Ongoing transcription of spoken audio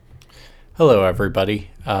Hello, everybody.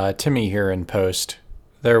 Timmy here in post.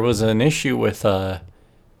 There was an issue with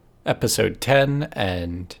episode 10,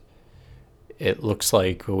 and it looks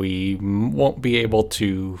like we won't be able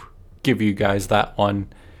to give you guys that one.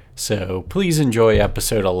 So please enjoy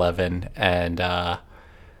episode 11, and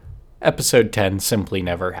episode 10 simply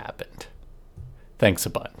never happened. Thanks a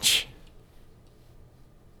bunch.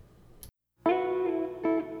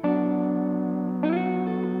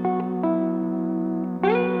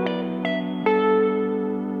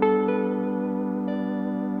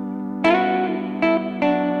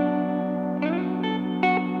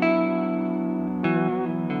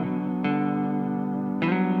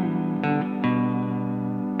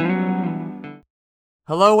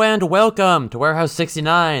 Hello and welcome to Warehouse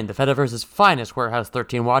 69, the Fediverse's finest Warehouse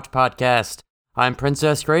 13 watch podcast. I'm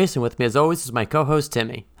Princess Grace, and with me as always is my co-host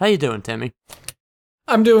Timmy. How you doing, Timmy?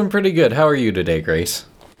 I'm doing pretty good. How are you today, Grace?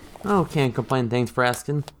 Oh, can't complain, thanks for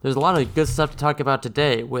asking. There's a lot of good stuff to talk about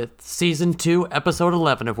today with Season 2, Episode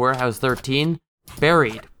 11 of Warehouse 13,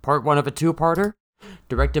 Buried, Part 1 of a two-parter,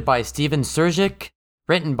 directed by Steven Surjik,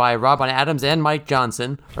 written by Robin Adams and Mike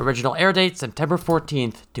Johnson, original air date September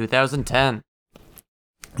 14th, 2010.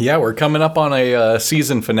 Yeah, we're coming up on a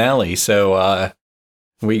season finale, so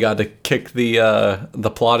we got to kick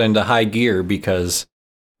the plot into high gear because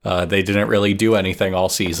they didn't really do anything all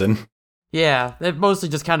season. Yeah, they've mostly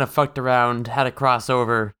just kind of fucked around, had a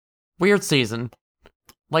crossover. Weird season.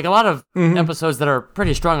 Like, a lot of episodes that are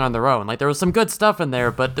pretty strong on their own. Like, there was some good stuff in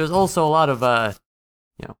there, but there's also a lot of,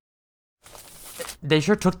 they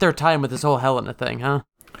sure took their time with this whole Helena thing, huh?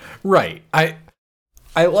 Right.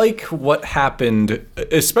 I like what happened,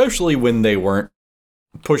 especially when they weren't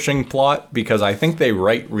pushing plot, because I think they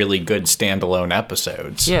write really good standalone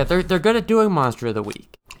episodes. Yeah, they're good at doing Monster of the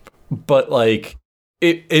Week. But, like,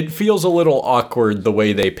 it feels a little awkward the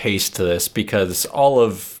way they paced this, because all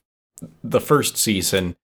of the first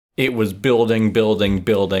season, it was building,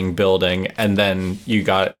 and then you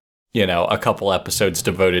got, a couple episodes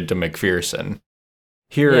devoted to McPherson.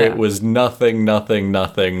 Here it was nothing,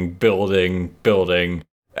 building,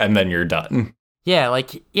 and then you're done.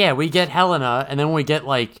 Yeah, we get Helena, and then we get,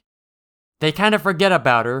 they kind of forget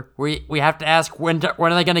about her. We have to ask when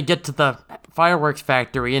are they going to get to the fireworks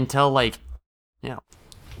factory until,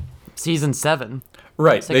 season 7.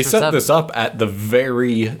 Right, they set this up at the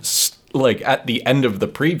very, at the end of the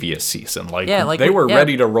previous season. They were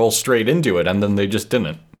ready to roll straight into it, and then they just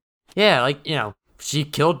didn't. Yeah, she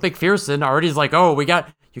killed McPherson. Artie's like, oh,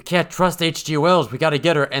 you can't trust H.G. Wells, we gotta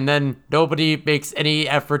get her, and then nobody makes any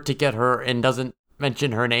effort to get her and doesn't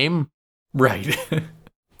mention her name. Right.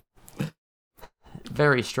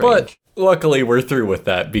 Very strange. But luckily we're through with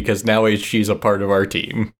that, because now H.G.'s a part of our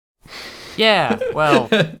team. Yeah, well,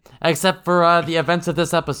 except for the events of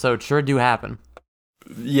this episode sure do happen.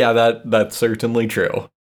 Yeah, that's certainly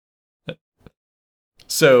true.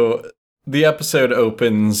 So, the episode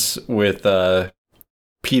opens with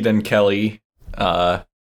Pete and Kelly,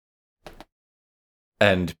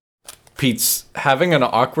 and Pete's having an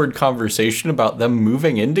awkward conversation about them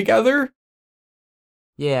moving in together?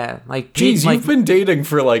 Yeah, Geez, you've been dating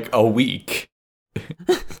for, a week.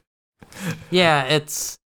 Yeah,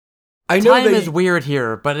 it's... I know time is weird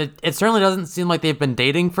here, but it certainly doesn't seem like they've been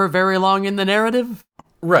dating for very long in the narrative.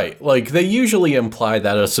 Right, they usually imply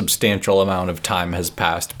that a substantial amount of time has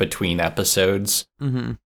passed between episodes.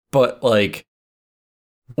 Mm-hmm. But,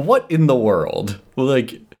 what in the world?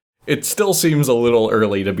 It still seems a little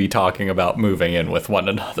early to be talking about moving in with one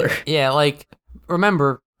another. Yeah,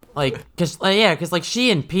 remember, because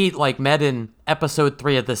she and Pete, met in episode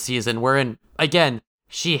 3 of the season, wherein, again,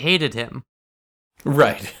 she hated him.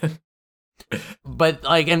 Right. But,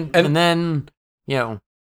 and then,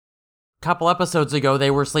 couple episodes ago,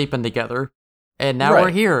 they were sleeping together, and now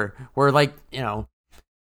we're here. We're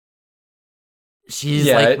she's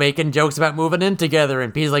making jokes about moving in together,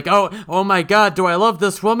 and Pete's like, oh my god, do I love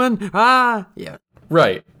this woman? Yeah.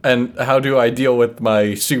 Right, and how do I deal with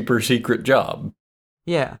my super secret job?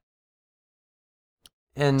 Yeah.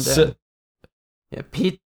 And,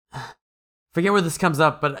 Pete, forget where this comes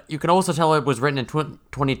up, but you can also tell it was written in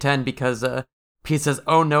 2010 because, Pete says,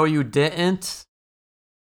 oh no, you didn't?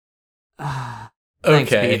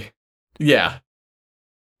 Thanks, okay. Pete. Yeah.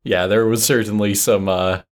 Yeah, there was certainly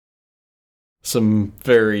some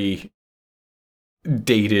very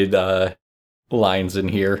dated, lines in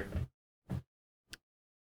here.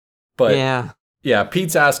 But, yeah,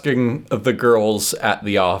 Pete's asking the girls at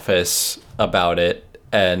the office about it,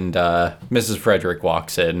 and, Mrs. Frederick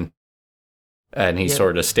walks in, and he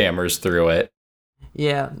sort of stammers through it.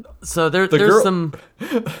 Yeah, so there's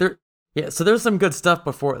Yeah, so there's some good stuff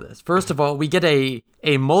before this. First of all, we get a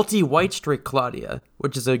multi-white streak Claudia,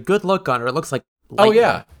 which is a good look on her. It looks like lightning. Oh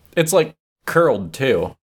yeah, it's like curled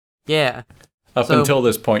too. Yeah. Up until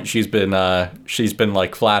this point, she's been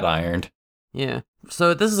like flat ironed. Yeah.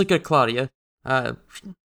 So this is a good Claudia. Yeah,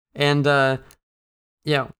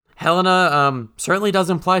 Helena certainly does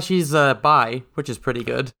imply she's bi, which is pretty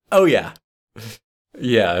good. Oh yeah.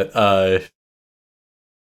 Yeah,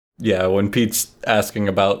 yeah, when Pete's asking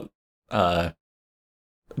about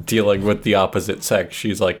dealing with the opposite sex,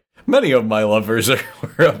 she's like, many of my lovers are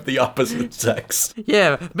of the opposite sex.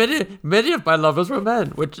 Yeah, many of my lovers were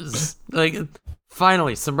men, which is, like,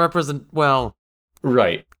 finally, some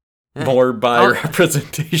Right. More bi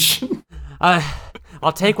representation.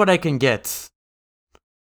 I'll take what I can get.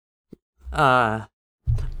 And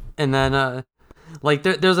then,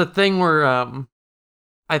 there's a thing where,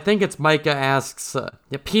 I think it's Micah asks,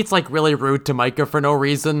 Pete's, like, really rude to Micah for no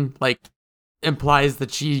reason, like, implies that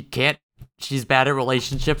she's bad at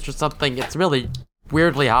relationships or something. It's really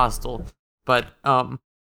weirdly hostile. But,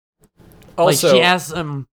 also, she asks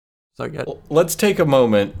him, so good. Let's take a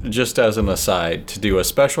moment, just as an aside, to do a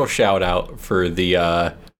special shout out for the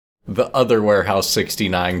other Warehouse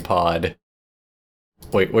 69 pod.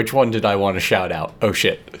 Wait, which one did I want to shout out? Oh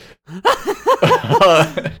shit.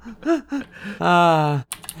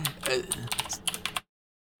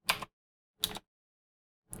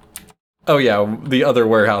 Oh yeah, the other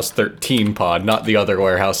Warehouse 13 pod, not the other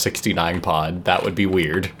Warehouse 69 pod. That would be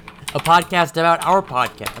weird. A podcast about our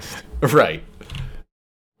podcast. Right.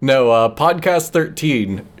 No, Podcast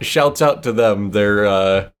 13, shouts out to them.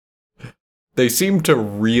 They seem to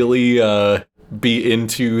really be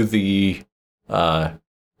into the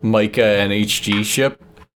Micah and HG ship.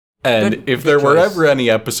 And if there were ever any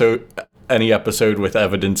episode with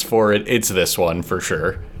evidence for it, it's this one for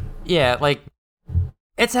sure. Yeah, like,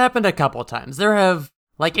 it's happened a couple times. There have,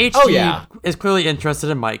 like, HG is clearly interested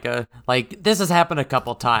in Micah. Like, this has happened a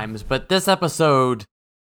couple times, but this episode,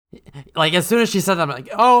 like, as soon as she said that, I'm like,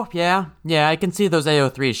 oh, yeah, I can see those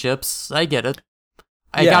AO3 ships. I get it.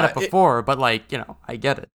 I got it before, but, like, I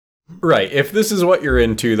get it. Right. If this is what you're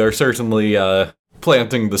into, they're certainly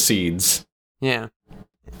planting the seeds. Yeah.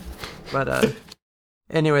 But,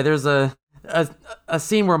 anyway, there's a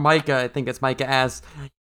scene where Micah, I think it's Micah, asks,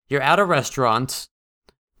 you're at a restaurant,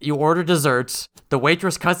 you order desserts, the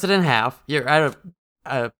waitress cuts it in half, you're at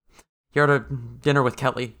a dinner with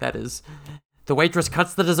Kelly, that is. The waitress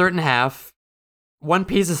cuts the dessert in half, one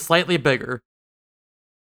piece is slightly bigger.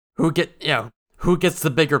 Who gets the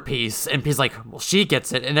bigger piece? And Pete's like, well, she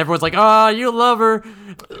gets it, and everyone's like, oh, you love her.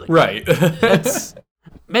 Right. That's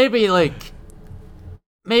maybe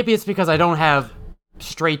it's because I don't have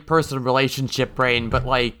straight person relationship brain, but,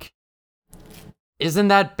 like, isn't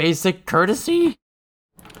that basic courtesy?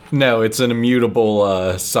 No, it's an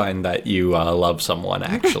immutable sign that you love someone,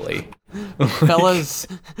 actually. Fellas,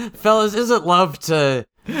 isn't love to,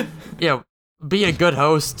 be a good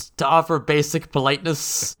host, to offer basic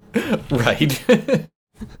politeness? Right.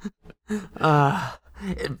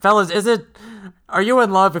 Fellas, are you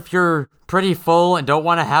in love if you're pretty full and don't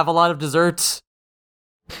want to have a lot of desserts?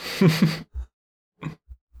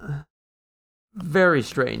 Very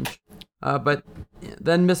strange. But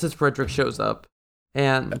then Mrs. Frederick shows up,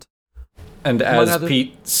 and as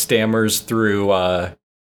Pete stammers through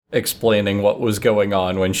explaining what was going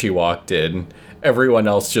on when she walked in, everyone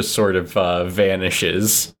else just sort of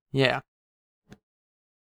vanishes. Yeah.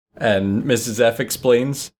 And Mrs. F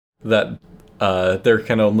explains that there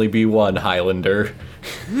can only be one Highlander.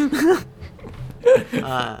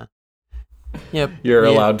 Yep. You're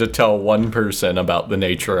allowed to tell one person about the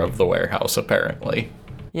nature of the warehouse, apparently.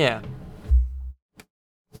 Yeah.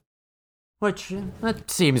 Which,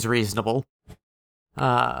 that seems reasonable.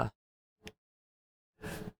 And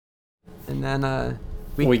then,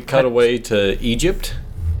 we cut away to Egypt?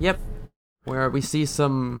 Yep. Where we see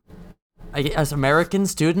some, I guess, American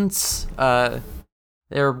students.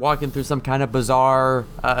 They're walking through some kind of bazaar.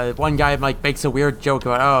 One guy, like, makes a weird joke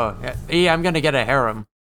about, I'm gonna get a harem.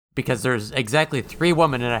 Because there's exactly 3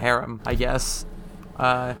 women in a harem, I guess.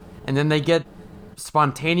 And then they get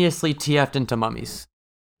spontaneously TF'd into mummies.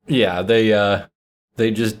 Yeah,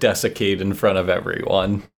 they just desiccate in front of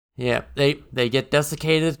everyone. Yeah, they get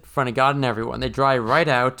desiccated in front of God and everyone. They dry right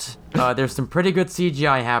out. There's some pretty good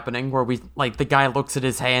CGI happening where the guy looks at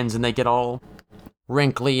his hands and they get all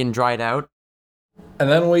wrinkly and dried out. And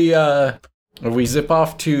then we zip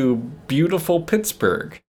off to beautiful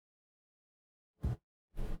Pittsburgh.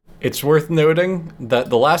 It's worth noting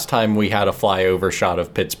that the last time we had a flyover shot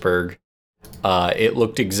of Pittsburgh, it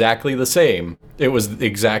looked exactly the same. It was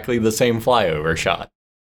exactly the same flyover shot.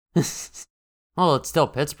 Well, it's still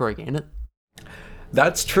Pittsburgh, ain't it?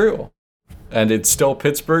 That's true. And it's still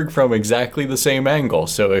Pittsburgh from exactly the same angle.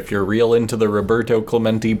 So if you're real into the Roberto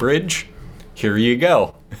Clemente Bridge, here you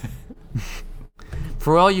go.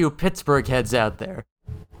 For all you Pittsburgh heads out there.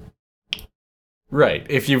 Right.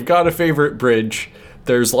 If you've got a favorite bridge,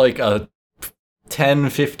 there's like a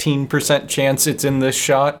 10-15% chance it's in this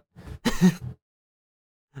shot.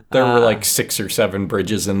 There were like 6 or 7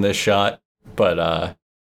 bridges in this shot, but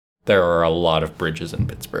there are a lot of bridges in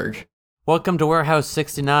Pittsburgh. Welcome to Warehouse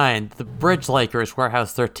 69, the Bridge Lakers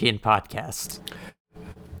Warehouse 13 podcast.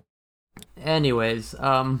 Anyways,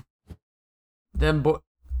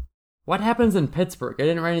 what happens in Pittsburgh? I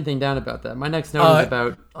didn't write anything down about that. My next note is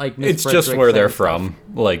about, like, Miss It's Frederick just where they're stuff. from.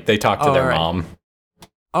 Like, they talk to their right. mom.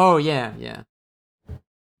 Oh, yeah.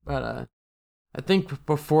 But, I think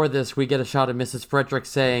before this, we get a shot of Mrs. Frederick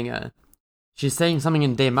saying, she's saying something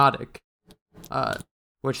in Demotic,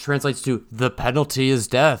 which translates to, the penalty is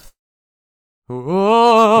death.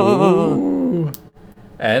 Ooh.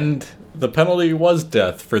 And the penalty was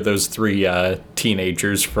death for those 3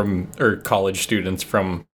 teenagers or college students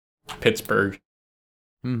from Pittsburgh.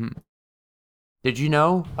 Mm-hmm. Did you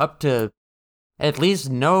know up to at least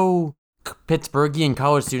no Pittsburghian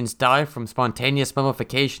college students die from spontaneous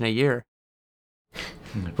mummification a year?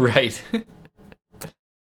 Right.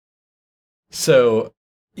 So,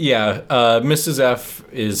 yeah, Mrs. F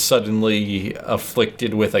is suddenly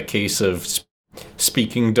afflicted with a case of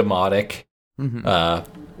speaking Demotic,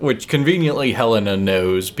 which conveniently Helena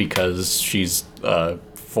knows because she's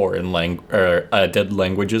foreign dead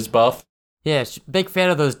languages buff. Yeah, big fan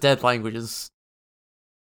of those dead languages.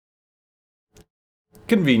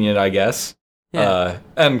 Convenient, I guess. Yeah.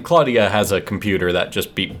 And Claudia has a computer that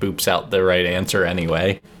just boops out the right answer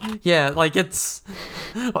anyway. Yeah, like it's...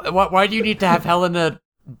 Why do you need to have Helena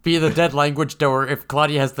be the dead language knower if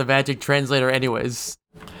Claudia has the magic translator anyways?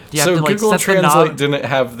 Do you have So to, like, Google set the Translate knob? didn't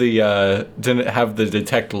have the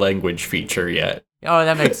detect language feature yet. Oh,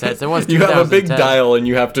 that makes sense. It was You have a big 2010. dial and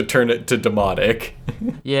you have to turn it to Demotic.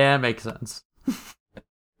 Yeah, makes sense.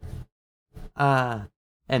 And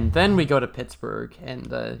then we go to Pittsburgh,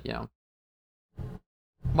 and,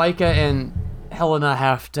 Micah and Helena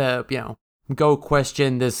have to, go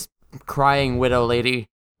question this crying widow lady.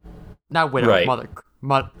 Not widow, Right. mother.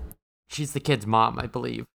 She's the kid's mom, I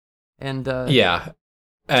believe. And, Yeah.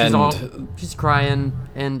 And she's crying,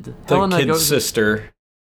 and the Helena kid's goes... sister.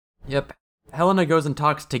 Yep. Helena goes and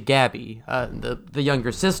talks to Gabby, the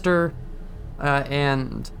younger sister,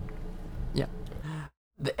 and yeah,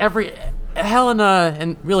 Helena,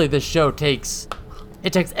 and really this show takes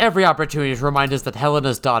every opportunity to remind us that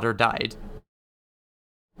Helena's daughter died.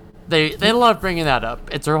 They love bringing that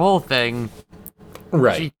up. It's her whole thing.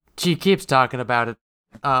 Right. She keeps talking about it.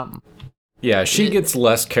 Yeah, she gets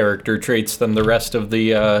less character traits than the rest of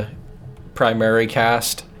the primary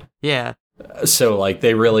cast. Yeah. So, like,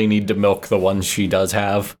 they really need to milk the ones she does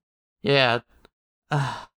have. Yeah.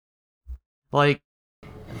 Like,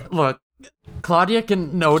 look, Helena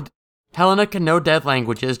can know dead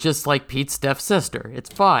languages just like Pete's deaf sister.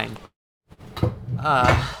 It's fine.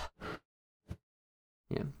 Yeah.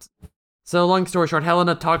 So, long story short,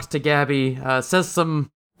 Helena talks to Gabby, says some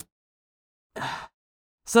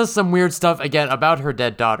weird stuff again about her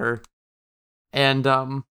dead daughter. And,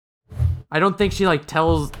 I don't think she,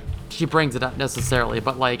 she brings it up necessarily,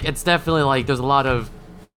 but, it's definitely, there's a lot of,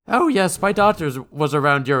 oh, yes, my daughter was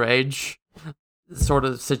around your age sort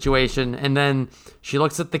of situation. And then she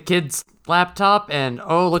looks at the kid's laptop and,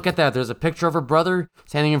 oh, look at that. There's a picture of her brother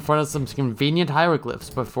standing in front of some convenient hieroglyphs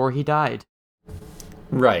before he died.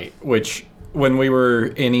 Right, which, when we were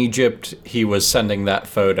in Egypt, he was sending that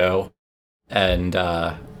photo, and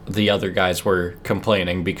the other guys were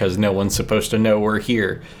complaining because no one's supposed to know we're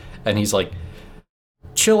here. And he's like,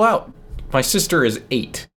 chill out. My sister is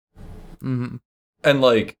 8. Mm-hmm.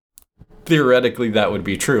 And, theoretically that would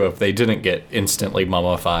be true if they didn't get instantly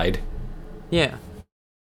mummified. Yeah.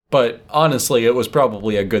 But honestly, it was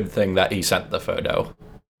probably a good thing that he sent the photo.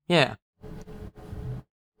 Yeah.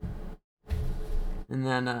 And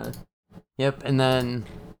then, yep, and then,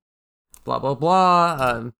 blah, blah,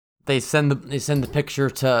 blah, they send the picture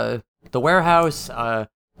to the warehouse.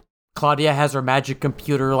 Claudia has her magic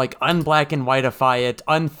computer, unblack and whiteify it,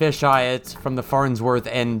 unfisheye it from the Farnsworth,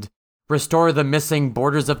 and restore the missing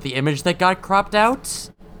borders of the image that got cropped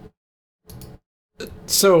out.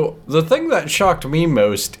 So, the thing that shocked me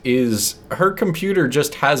most is her computer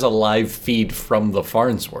just has a live feed from the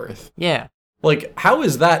Farnsworth. Yeah. How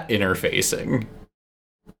is that interfacing?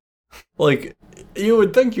 You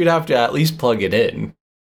would think you'd have to at least plug it in.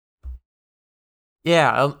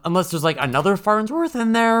 Yeah, unless there's like another Farnsworth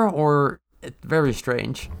in there, or it's very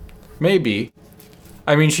strange. Maybe.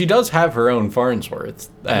 I mean, she does have her own Farnsworth,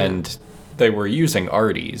 and they were using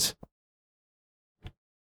Artie's.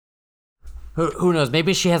 Who knows?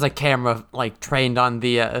 Maybe she has a camera like trained on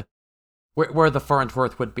the where the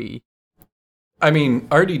Farnsworth would be. I mean,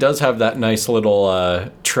 Artie does have that nice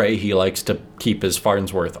little tray he likes to keep his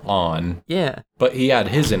Farnsworth on. Yeah. But he had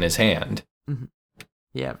his in his hand. Mm-hmm.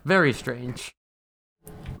 Yeah, very strange.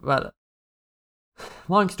 But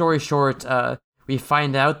long story short, we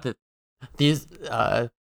find out that these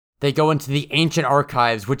they go into the ancient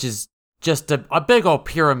archives, which is just a big old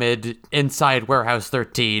pyramid inside Warehouse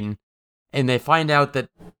 13, and they find out that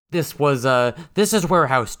this is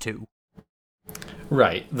Warehouse 2.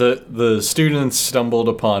 Right. The students stumbled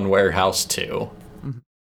upon Warehouse 2. Mm-hmm.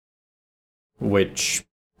 Which,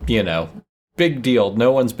 big deal.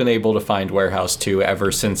 No one's been able to find Warehouse 2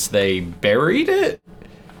 ever since they buried it?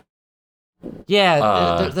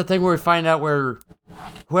 Yeah, the thing where we find out where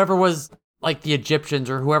whoever was, like, the Egyptians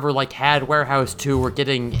or whoever, like, had Warehouse 2 were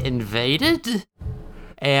getting invaded,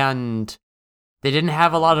 and they didn't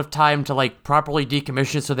have a lot of time to, like, properly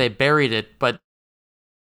decommission, so they buried it, but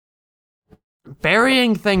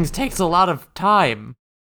burying things takes a lot of time.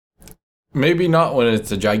 Maybe not when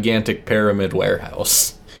it's a gigantic pyramid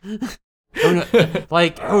warehouse. Who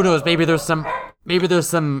knows? Maybe there's some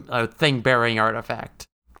thing burying artifact.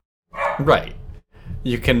 Right.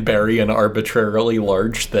 You can bury an arbitrarily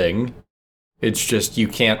large thing. It's just you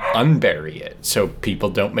can't unbury it, so people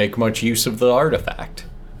don't make much use of the artifact.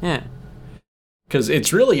 Yeah. Because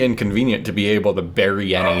it's really inconvenient to be able to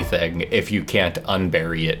bury anything if you can't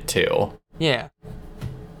unbury it too. Yeah.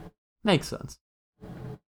 Makes sense.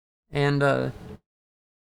 And,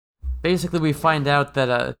 basically we find out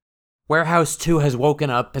that, Warehouse 2 has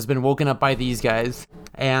been woken up by these guys,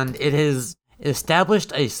 and it has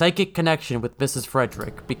established a psychic connection with Mrs.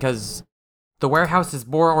 Frederick, because the warehouse is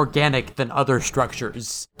more organic than other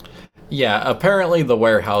structures. Yeah, apparently the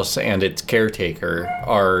warehouse and its caretaker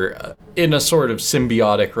are in a sort of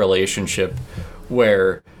symbiotic relationship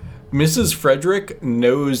where Mrs. Frederick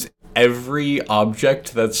knows every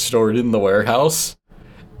object that's stored in the warehouse,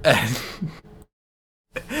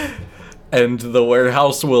 and the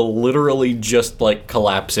warehouse will literally just, like,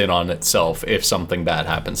 collapse in on itself if something bad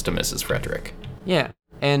happens to Mrs. Frederick. Yeah,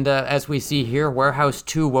 and as we see here, Warehouse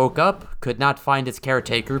 2 woke up, could not find its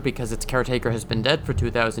caretaker because its caretaker has been dead for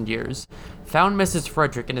 2,000 years, found Mrs.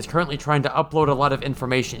 Frederick, and is currently trying to upload a lot of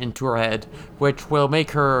information into her head, which will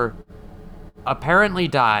make her apparently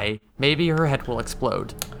die. Maybe her head will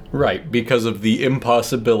explode. Right, because of the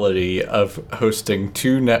impossibility of hosting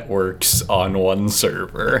two networks on one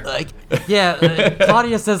server.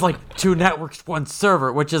 Claudia says, like, 2 networks, 1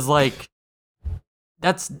 server, which is, like,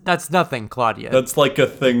 that's nothing, Claudia. That's like a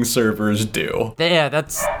thing servers do. Yeah, that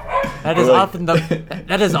is often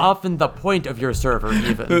the point of your server,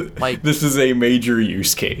 even. Like, this is a major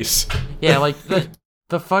use case. Yeah, like,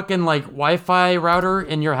 the fucking, like, Wi-Fi router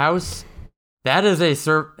in your house, that is a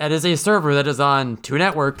server that is on 2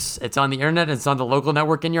 networks. It's on the internet, it's on the local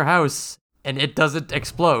network in your house, and it doesn't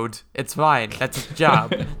explode. It's fine. That's its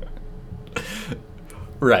job.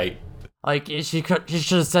 Right. Like, she should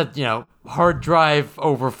have said, hard drive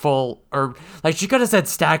overfull, or, like, she could have said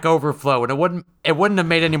stack overflow, and it wouldn't have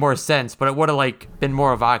made any more sense, but it would have, like, been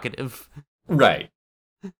more evocative. Right.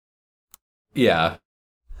 Yeah.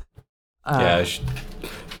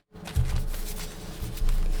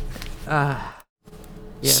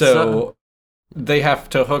 So they have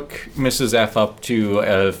to hook Mrs. F up to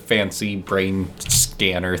a fancy brain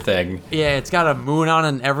scanner thing. Yeah, it's got a moon on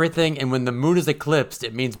and everything, and when the moon is eclipsed,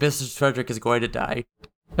 it means Mrs. Frederick is going to die.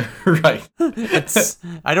 Right.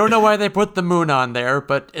 I don't know why they put the moon on there,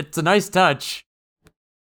 but it's a nice touch.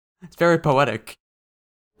 It's very poetic.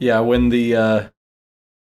 Yeah, when the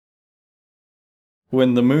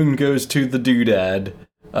moon goes to the doodad,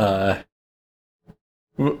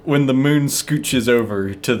 when the moon scooches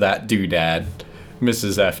over to that doodad,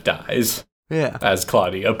 Mrs. F dies. Yeah. As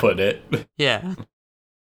Claudia put it. Yeah.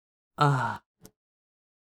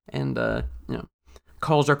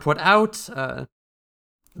 Calls are put out.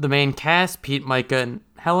 The main cast, Pete, Micah, and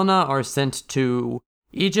Helena, are sent to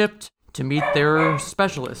Egypt to meet their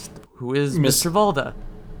specialist, who is Mr. Volda.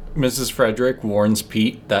 Mrs. Frederick warns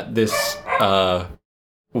Pete that this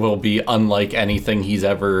will be unlike anything he's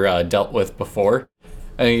ever dealt with before.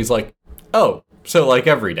 And he's like, oh, so like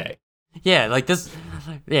every day. Yeah, like this.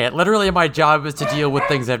 Yeah, literally my job is to deal with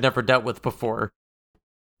things I've never dealt with before.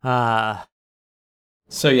 So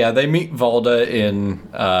yeah, they meet Volda in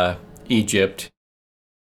Egypt.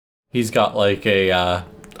 He's got like a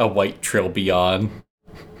a white Trilbyon.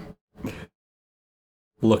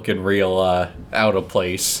 Looking real out of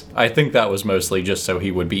place. I think that was mostly just so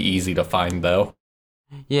he would be easy to find, though.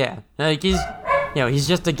 Yeah, like he's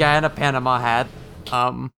just a guy in a Panama hat,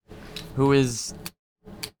 who is,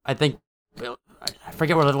 I think, I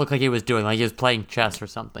forget what it looked like he was doing, like he was playing chess or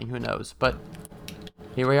something, who knows, but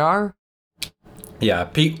here we are. Yeah,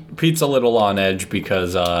 Pete's a little on edge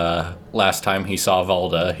because last time he saw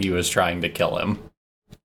Valda, he was trying to kill him.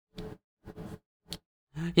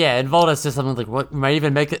 Yeah, and Valda says something like, "What? Might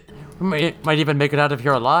even make it out of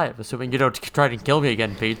here alive, assuming you don't try to kill me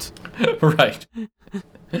again, Pete." Right.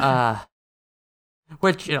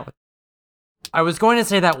 Which, I was going to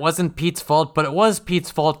say that wasn't Pete's fault, but it was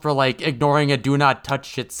Pete's fault for, like, ignoring a do not touch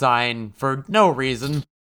shit sign for no reason.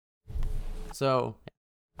 So,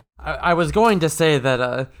 I was going to say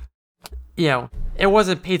that, it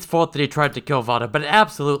wasn't Pete's fault that he tried to kill Valda, but it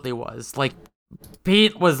absolutely was. Like,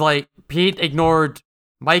 Pete ignored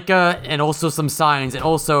Micah and also some signs and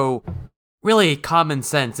also really common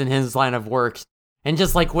sense in his line of work and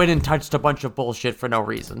just, like, went and touched a bunch of bullshit for no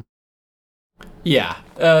reason. Yeah,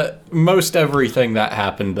 most everything that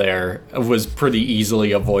happened there was pretty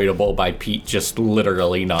easily avoidable by Pete just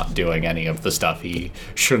literally not doing any of the stuff he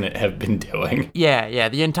shouldn't have been doing. Yeah,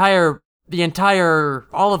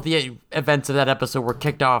 all of the events of that episode were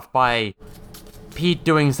kicked off by Pete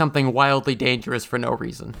doing something wildly dangerous for no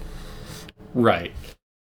reason. Right.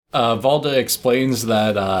 Valda explains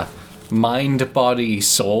that mind, body,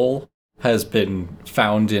 soul has been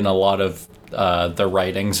found in a lot of the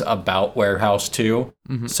writings about Warehouse 2,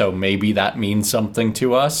 so maybe that means something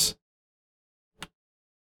to us.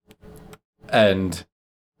 And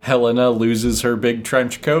Helena loses her big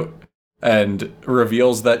trench coat and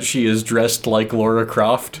reveals that she is dressed like Lara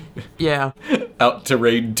Croft. Yeah. Out to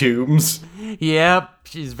raid tombs. Yep,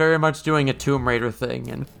 she's very much doing a Tomb Raider thing,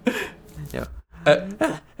 and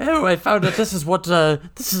I found that this is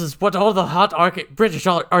what all the hot British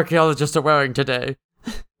archaeologists are wearing today.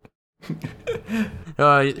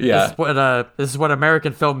 Yeah. This is what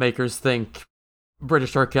American filmmakers think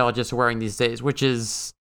British archaeologists are wearing these days, which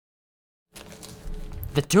is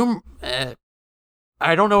the tomb.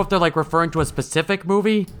 I don't know if they're like referring to a specific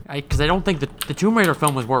movie, because I don't think the Tomb Raider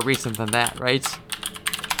film was more recent than that, right?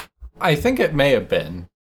 I think it may have been.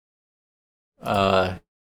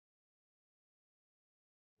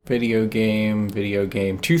 Video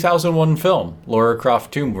game, 2001 film, Lara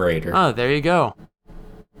Croft Tomb Raider. Oh, there you go.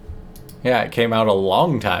 Yeah, it came out a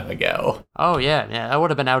long time ago. Oh, yeah, that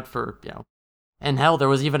would have been out for, and hell, there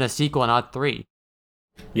was even a sequel in Odd 3.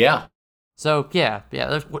 Yeah. So, yeah,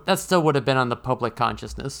 that still would have been on the public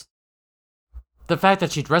consciousness. The fact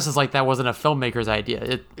that she dresses like that wasn't a filmmaker's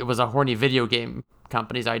idea. It was a horny video game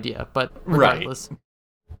company's idea, but regardless. Right.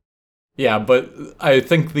 Yeah, but I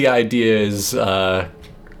think the idea is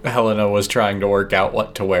Helena was trying to work out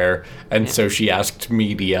what to wear, and so she asked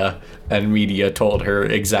Media, and Media told her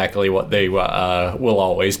exactly what they will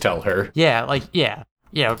always tell her. Yeah,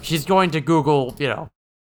 she's going to Google,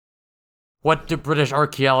 what do British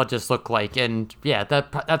archaeologists look like, and yeah,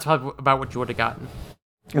 that's probably about what you would have gotten.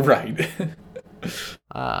 Right.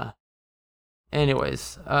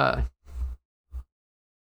 Anyways,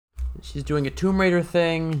 she's doing a Tomb Raider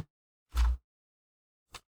thing.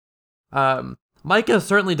 Micah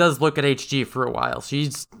certainly does look at HG for a while.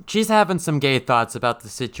 She's having some gay thoughts about the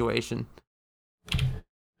situation.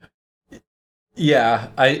 Yeah,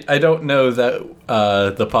 I don't know that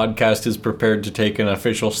the podcast is prepared to take an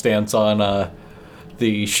official stance on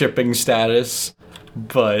the shipping status,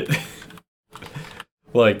 but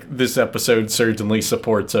like this episode certainly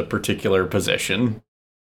supports a particular position.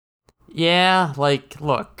 Yeah, like,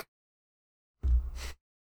 look.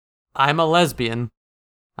 I'm a lesbian.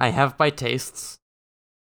 I have my tastes.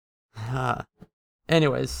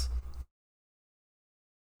 Anyways.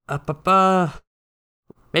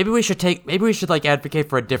 Maybe we should like advocate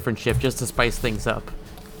for a different ship just to spice things up.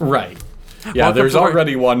 Right. Yeah, there's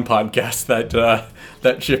already one podcast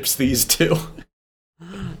that ships these two.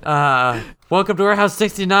 Welcome to Warehouse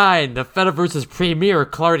 69, the Fediverse's premier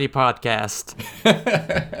Clarity podcast.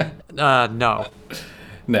 No.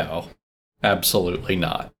 No. Absolutely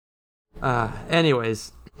not.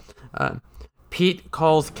 Anyways. Pete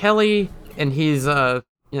calls Kelly, and he's,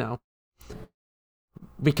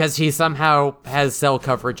 because he somehow has cell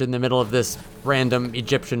coverage in the middle of this random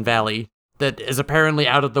Egyptian valley that is apparently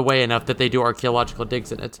out of the way enough that they do archaeological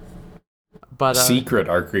digs in it. But secret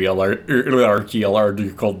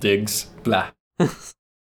archaeological digs. Blah.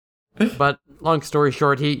 But long story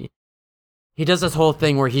short, he does this whole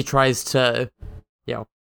thing where he tries to,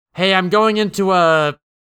 hey, I'm going into a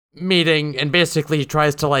meeting and basically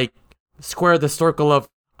tries to like square the circle of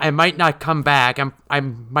I might not come back. I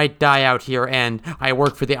might die out here, and I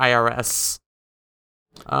work for the IRS.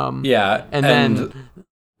 Yeah, and then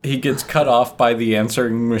he gets cut off by the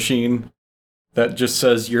answering machine that just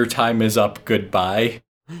says your time is up, goodbye.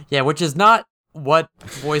 Yeah, which is not what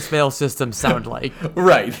voicemail systems sound like.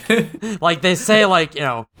 Right. Like they say, like, you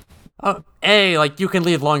know, A, like you can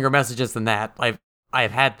leave longer messages than that.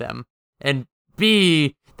 I've had them, and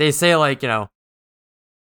B, they say like, you know,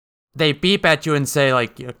 they beep at you and say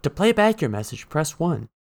like, you know, to play back your message, press 1.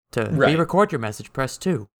 To re-record your message, press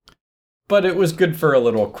 2. But it was good for a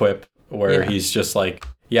little quip where he's just like,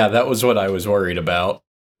 yeah, that was what I was worried about.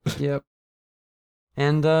 Yep.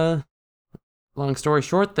 And long story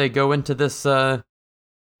short, they go into this pyramid.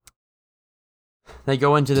 They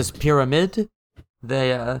go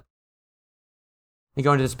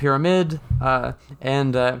into this pyramid,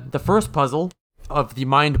 and the first puzzle of the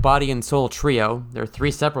Mind, Body, and Soul trio, there are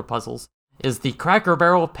 3 separate puzzles, is the Cracker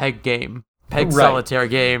Barrel Peg game. Peg solitaire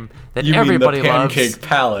game that everybody loves. You mean the Pancake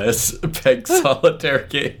Palace Peg solitaire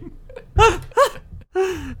game.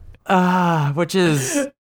 Which is...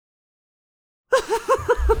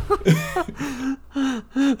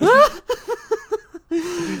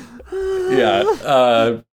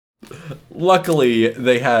 Yeah, luckily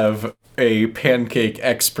they have a pancake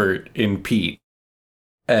expert in Pete,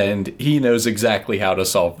 and he knows exactly how to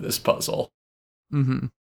solve this puzzle. Mm-hmm.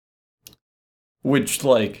 Which,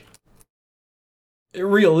 like,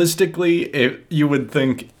 realistically, you would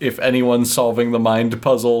think if anyone's solving the mind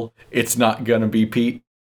puzzle, it's not gonna be Pete.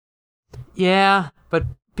 Yeah, but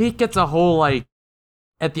Pete gets a whole, like,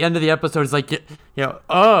 at the end of the episode, it's like, you know,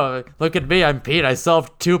 oh, look at me, I'm Pete, I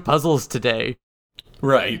solved 2 puzzles today.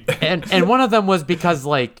 Right. And one of them was because,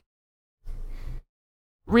 like,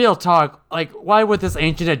 real talk, like, why would this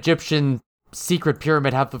ancient Egyptian secret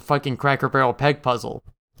pyramid have the fucking Cracker Barrel Peg puzzle?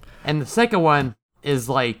 And the second one is,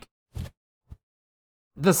 like,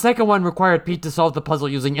 the second one required Pete to solve the puzzle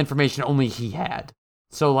using information only he had.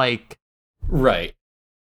 So, like... Right.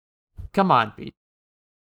 Come on, Pete.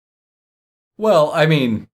 Well, I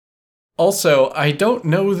mean, also, I don't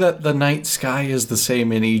know that the night sky is the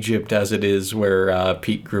same in Egypt as it is where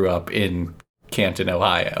Pete grew up in Canton,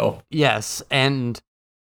 Ohio. Yes, and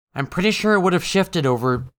I'm pretty sure it would have shifted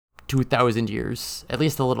over 2,000 years, at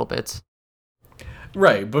least a little bit.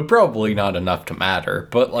 Right, but probably not enough to matter.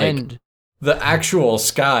 But, like, the actual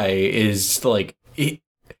sky is, like, he's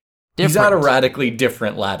at a radically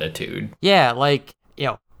different latitude. Yeah, like, you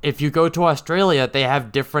know, if you go to Australia, they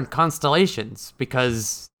have different constellations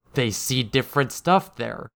because they see different stuff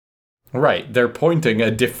there. Right, they're pointing a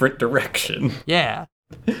different direction. Yeah.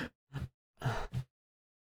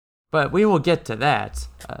 But we will get to that.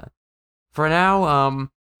 For now,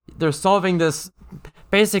 they're solving this.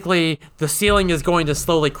 Basically, the ceiling is going to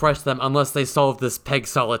slowly crush them unless they solve this peg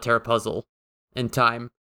solitaire puzzle in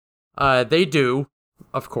time. They do,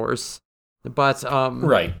 of course. But,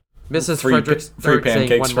 right. Mrs. Frederick's free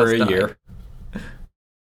pancakes for a year.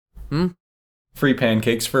 Hmm? Free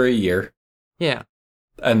pancakes for a year. Yeah.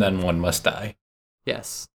 And then one must die.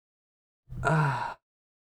 Yes.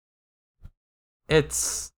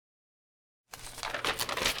 It's...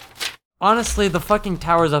 Honestly, the fucking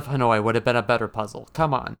Towers of Hanoi would have been a better puzzle.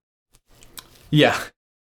 Come on. Yeah.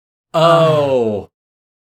 Oh.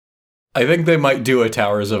 I think they might do a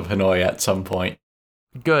Towers of Hanoi at some point.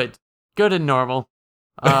 Good. Good and normal.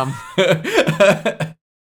 I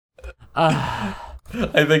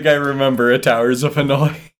think I remember a Towers of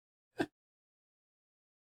Hanoi.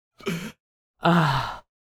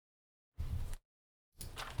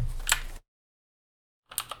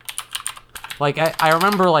 Like I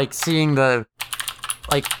remember like seeing the,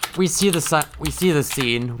 like we see the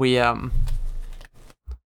scene. We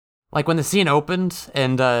like when the scene opened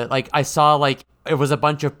and like I saw like it was a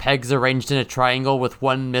bunch of pegs arranged in a triangle with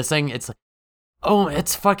one missing. It's like, oh,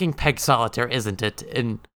 it's fucking Peg Solitaire, isn't it?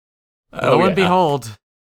 And lo and behold.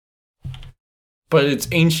 But it's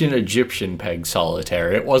ancient Egyptian Peg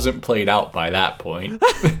Solitaire. It wasn't played out by that point.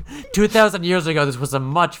 2,000 years ago, this was a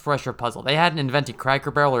much fresher puzzle. They hadn't invented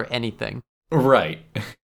Cracker Barrel or anything. Right.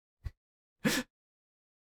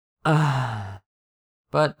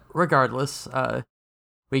 But regardless,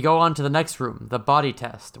 we go on to the next room, the body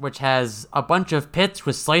test, which has a bunch of pits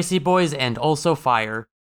with slicey boys and also fire.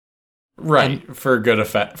 Right, and, for good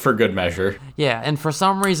effect, for good measure. Yeah, and for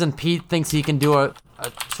some reason, Pete thinks he can do a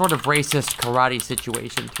sort of racist karate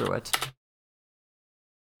situation through it.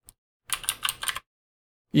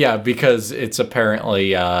 Yeah, because it's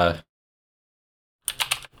apparently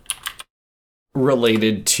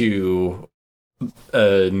related to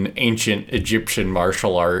an ancient Egyptian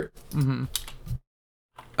martial art. Mm-hmm.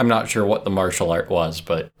 I'm not sure what the martial art was,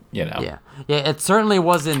 but, Yeah, it certainly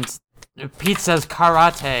wasn't. Pete says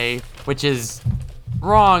karate, which is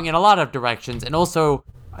wrong in a lot of directions, and also,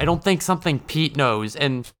 I don't think something Pete knows,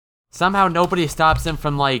 and somehow nobody stops him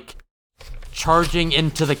from, like, charging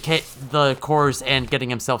into the course and getting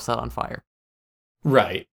himself set on fire.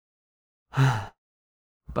 Right.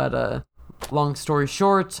 But, long story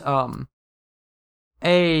short,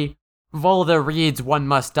 Volda reads "One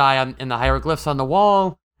must die" in the hieroglyphs on the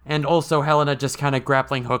wall, and also Helena just kind of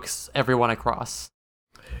grappling hooks everyone across.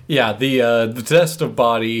 Yeah, the test of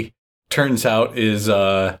body turns out is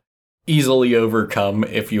easily overcome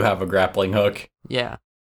if you have a grappling hook. Yeah.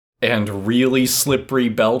 And really slippery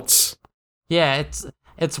belts. Yeah,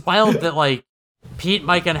 it's wild that, like, Pete,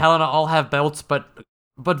 Mike, and Helena all have belts, but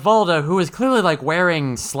Volda, who is clearly, like,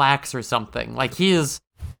 wearing slacks or something, like, he's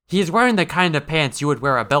wearing the kind of pants you would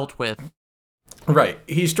wear a belt with. Right.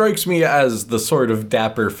 He strikes me as the sort of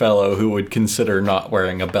dapper fellow who would consider not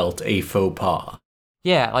wearing a belt a faux pas.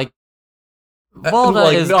 Yeah, like,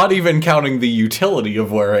 Volda is... not even counting the utility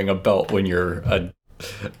of wearing a belt when you're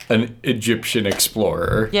an Egyptian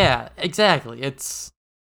explorer. Yeah, exactly. It's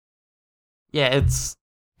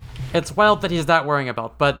wild that he's not wearing a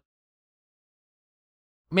belt, but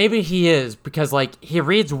maybe he is, because, like, he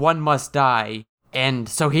reads "One must die," and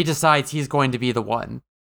so he decides he's going to be the one.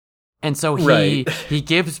 And so he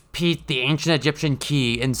gives Pete the ancient Egyptian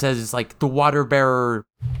key and says, like, the water bearer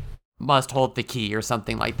must hold the key or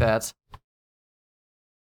something like that.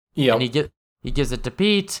 Yeah. And he gives it to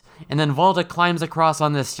Pete, and then Volda climbs across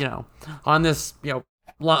on this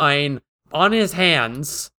line on his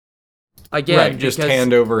hands. Again, right, just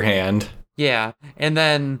hand over hand. Yeah, and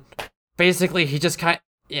then basically he just kind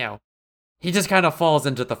of falls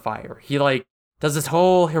into the fire. He, like, does this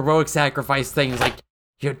whole heroic sacrifice thing. He's like,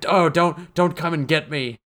 don't come and get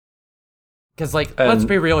me. Because, like, let's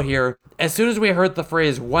be real here. As soon as we heard the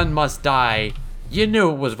phrase "one must die," you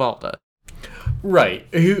knew it was Volda. Right.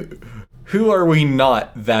 Who are we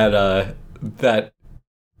not that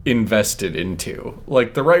invested into?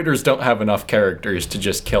 Like, the writers don't have enough characters to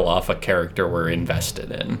just kill off a character we're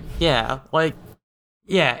invested in. Yeah,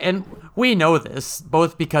 and we know this,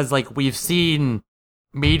 both because, like, we've seen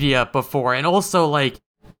media before, and also, like,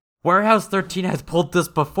 Warehouse 13 has pulled this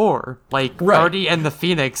before. Like, Artie and the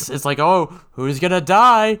Phoenix is like, oh, who's gonna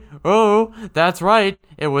die? Oh, that's right,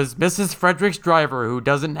 it was Mrs. Frederick's driver, who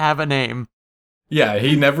doesn't have a name. Yeah,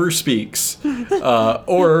 he never speaks.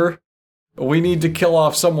 Or we need to kill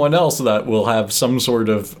off someone else that will have some sort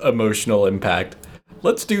of emotional impact.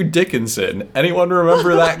 Let's do Dickinson. Anyone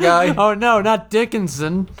remember that guy? Oh no, not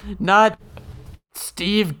Dickinson. Not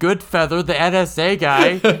Steve Goodfeather, the NSA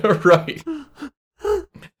guy. Right.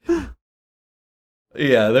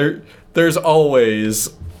 Yeah, there's always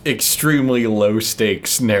extremely low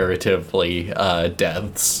stakes narratively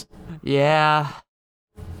deaths. Yeah.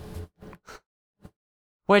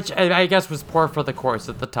 Which I guess was poor for the course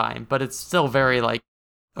at the time, but it's still very, like,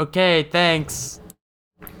 okay, thanks.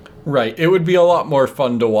 Right, it would be a lot more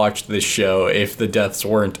fun to watch this show if the deaths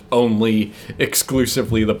weren't only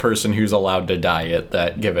exclusively the person who's allowed to die at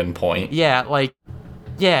that given point. Yeah, like,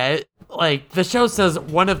 the show says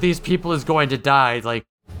one of these people is going to die, like,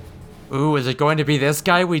 ooh, is it going to be this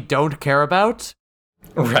guy we don't care about?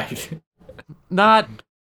 Right. Not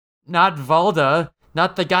Volda,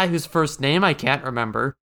 not the guy whose first name I can't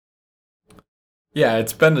remember. Yeah,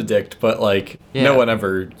 it's Benedict, but, like, no one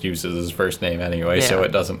ever uses his first name anyway, so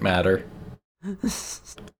it doesn't matter.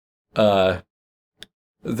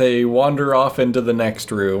 They wander off into the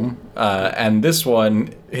next room, and this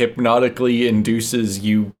one hypnotically induces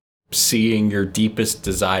you seeing your deepest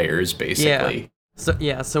desires, basically.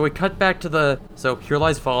 So we cut back to here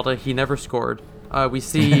lies Volda, he never scored. We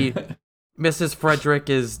see Mrs. Frederick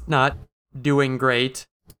is not doing great,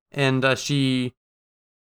 and she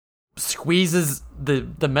squeezes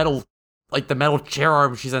the metal, like the metal chair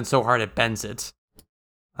arm she's in so hard it bends it.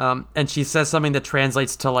 And she says something that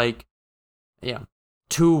translates to, like,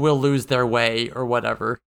 two will lose their way, or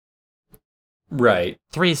whatever. Right.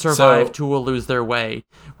 3 survive, 2 will lose their way.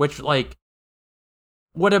 Which, like,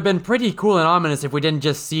 would have been pretty cool and ominous if we didn't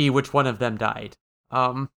just see which one of them died.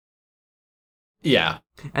 Yeah.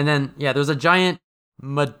 And then, there's a giant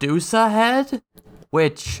Medusa head,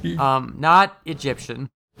 which, not Egyptian.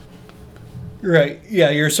 Right.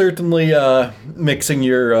 Yeah, you're certainly mixing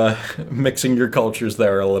your cultures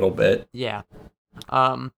there a little bit. Yeah.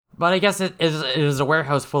 But I guess it is a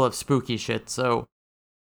warehouse full of spooky shit, so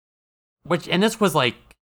and this was, like,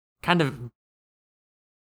 kind of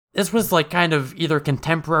this was like kind of either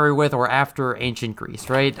contemporary with or after ancient Greece,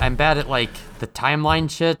 right? I'm bad at like the timeline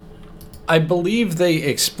shit. I believe they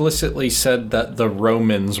explicitly said that the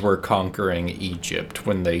Romans were conquering Egypt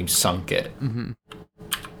when they sunk it. Mm-hmm.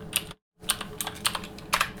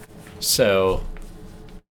 So,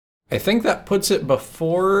 I think that puts it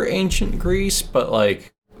before ancient Greece, but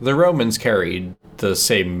like the Romans carried the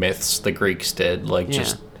same myths the Greeks did, like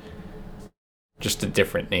just a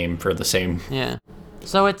different name for the same. Yeah.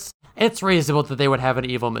 So it's reasonable that they would have an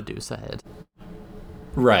evil Medusa head.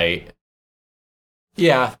 Right.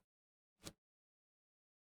 Yeah.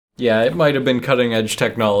 Yeah, it might have been cutting edge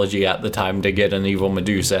technology at the time to get an evil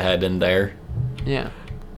Medusa head in there. Yeah.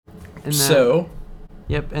 And then,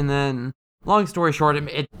 Yep, and then, long story short,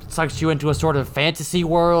 it sucks you into a sort of fantasy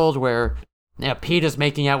world where Pete is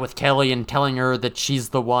making out with Kelly and telling her that she's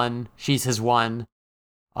the one, she's his one.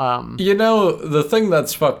 The thing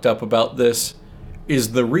that's fucked up about this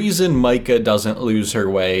is the reason Micah doesn't lose her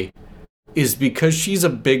way is because she's a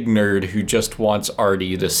big nerd who just wants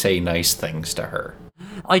Artie to say nice things to her.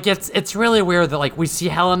 Like, it's really weird that, like, we see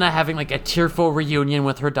Helena having, like, a tearful reunion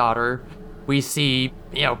with her daughter. We see,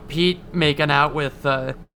 Pete making out with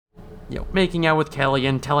Kelly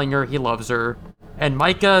and telling her he loves her. And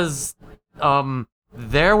Micah's,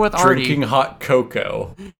 there with Artie. Drinking hot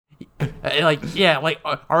cocoa.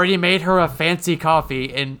 Artie made her a fancy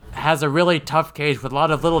coffee and has a really tough case with a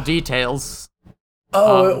lot of little details.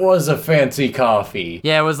 Oh, it was a fancy coffee.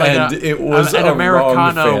 Yeah, it was like an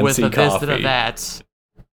Americano with a this and a that.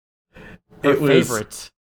 Her favorite.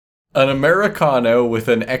 An Americano with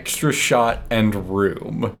an extra shot and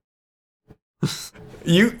room.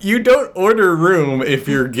 You don't order room if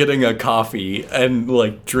you're getting a coffee and,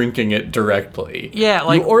 like, drinking it directly. Yeah,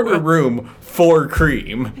 like... You order room for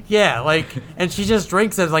cream. Yeah, like, and she just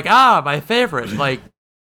drinks it, like, my favorite. Like,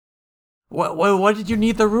 what did you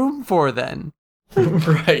need the room for, then?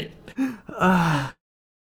 Right.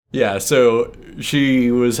 Yeah, so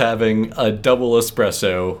she was having a double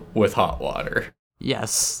espresso with hot water.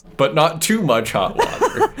 Yes. But not too much hot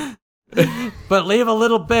water. But leave a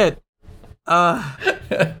little bit. And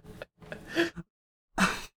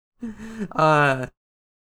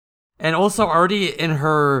also Artie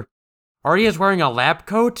is wearing a lab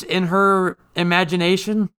coat in her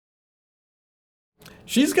imagination.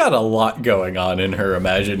 She's got a lot going on in her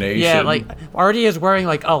imagination. Yeah, like Artie is wearing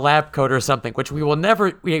like a lab coat or something, which we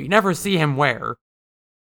never see him wear.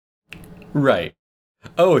 Right.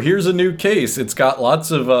 Oh, here's a new case. It's got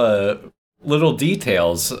lots of little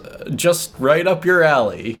details, just right up your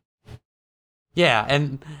alley. Yeah,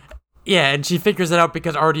 and she figures it out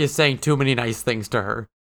because Artie is saying too many nice things to her.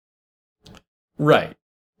 Right.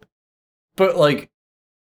 But like,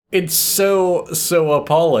 it's so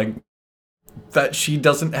appalling that she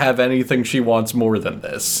doesn't have anything she wants more than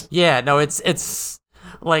this. Yeah, no, it's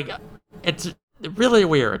like, it's really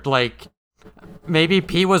weird. Like, maybe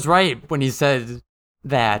P was right when he said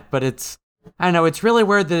that, but it's really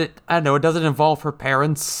weird that it doesn't involve her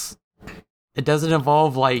parents. It doesn't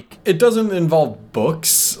involve, like... It doesn't involve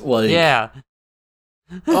books, like... Yeah.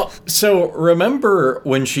 So, remember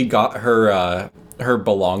when she got her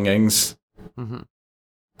belongings? Mm-hmm.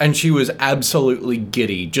 And she was absolutely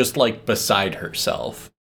giddy, just, like, beside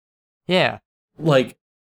herself. Yeah. Like,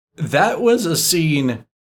 that was a scene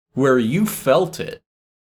where you felt it.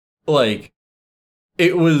 Like,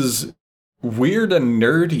 it was weird and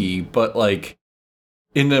nerdy, but, like,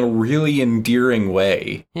 in a really endearing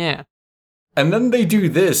way. Yeah. And then they do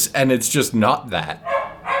this, and it's just not that.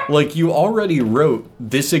 Like, you already wrote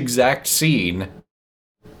this exact scene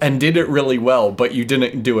and did it really well, but you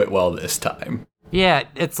didn't do it well this time. Yeah,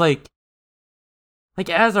 it's like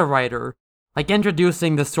as a writer, like,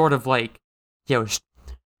 introducing this sort of, like,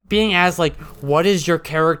 being as, like, what is your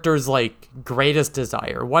character's, like, greatest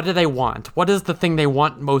desire? What do they want? What is the thing they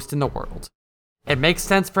want most in the world? It makes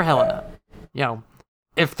sense for Helena.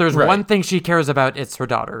 If there's one thing she cares about, it's her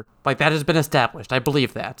daughter. Like, that has been established. I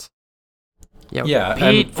believe that. Yeah,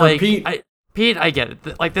 Pete, and for Pete... Pete, I get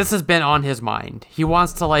it. Like, this has been on his mind. He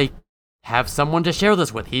wants to, like, have someone to share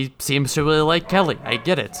this with. He seems to really like Kelly. I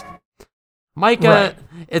get it. Micah,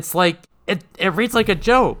 it's like, it reads like a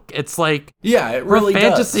joke. It's like... Yeah, it really does. Her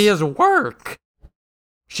fantasy is work.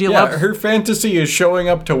 She loves... her fantasy is showing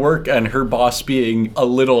up to work and her boss being a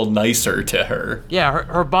little nicer to her. Yeah,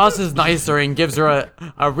 her boss is nicer and gives her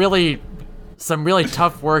some really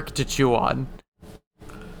tough work to chew on.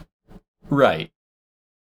 Right.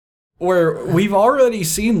 Where we've already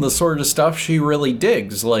seen the sort of stuff she really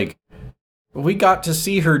digs. Like, we got to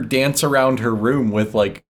see her dance around her room with,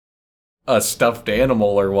 like, a stuffed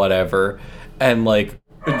animal or whatever, and, like,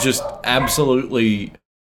 just absolutely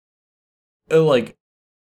like,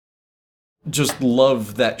 just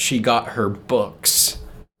love that she got her books.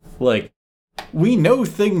 Like, we know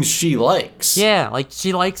things she likes. Yeah, like,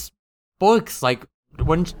 she likes books. Like,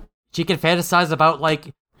 when she can fantasize about,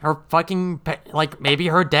 like, her fucking, like, maybe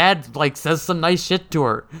her dad, like, says some nice shit to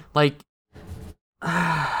her. Like,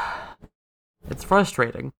 it's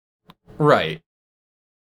frustrating. Right.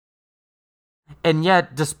 And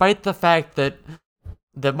yet, despite the fact that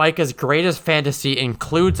Micah's greatest fantasy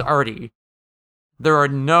includes Artie, there are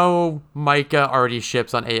no Micah Artie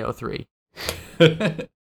ships on AO3.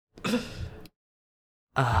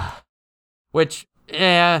 Which,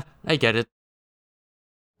 yeah, I get it.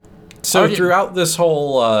 So throughout this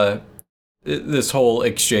whole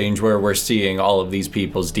exchange where we're seeing all of these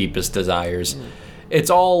people's deepest desires, it's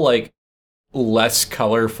all like less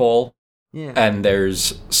colorful. Yeah. And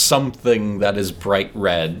there's something that is bright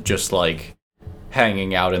red just like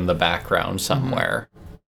hanging out in the background somewhere.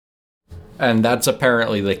 And that's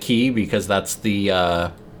apparently the key, because that's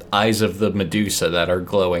the eyes of the Medusa that are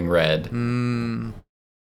glowing red. Mm.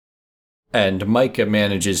 And Micah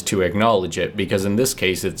manages to acknowledge it, because in this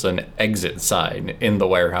case it's an exit sign in the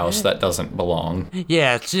warehouse that doesn't belong.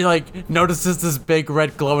 Yeah, she like notices this big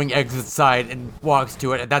red glowing exit sign and walks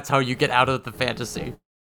to it, and that's how you get out of the fantasy.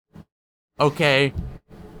 Okay.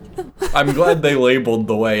 I'm glad they labeled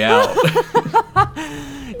the way out.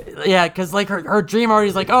 Yeah, because like her dream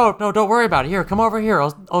already's like, oh no, don't worry about it. Here, come over here.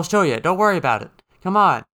 I'll show you. Don't worry about it. Come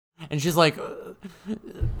on. And she's like,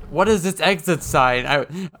 what is this exit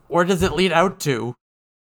sign? Where does it lead out to?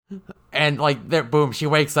 And like, there, boom, she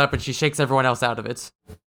wakes up and she shakes everyone else out of it.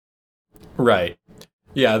 Right.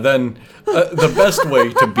 Yeah, then the best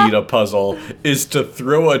way to beat a puzzle is to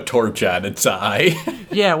throw a torch at its eye.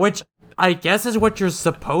 Yeah, which I guess is what you're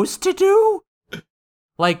supposed to do?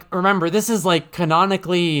 Like, remember, this is like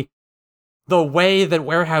canonically the way that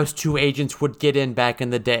Warehouse 2 agents would get in back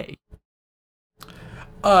in the day.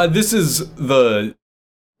 This is the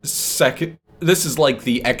second... This is like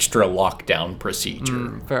the extra lockdown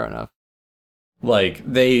procedure. Fair enough. Like,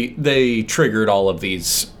 they triggered all of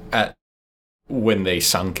these when they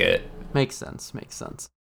sunk it. Makes sense.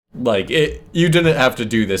 Like, you didn't have to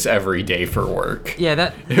do this every day for work. Yeah,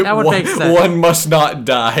 that would make sense. One must not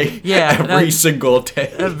die every single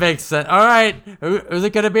day. That makes sense. All right, who's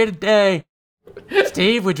it gonna be today?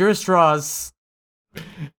 Steve, with your straws.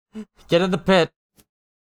 Get in the pit.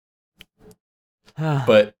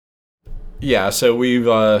 But yeah, so we've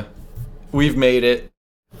made it.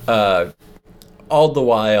 All the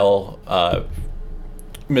while,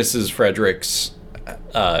 Mrs. Frederick's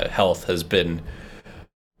health has been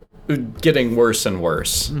getting worse and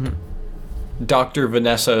worse. Mm-hmm. Dr.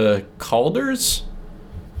 Vanessa Calders?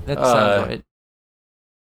 That sounds right.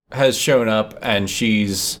 Has shown up, and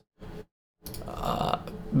she's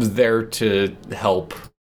there to help.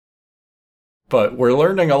 But we're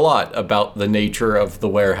learning a lot about the nature of the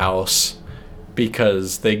warehouse,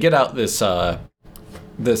 because they get out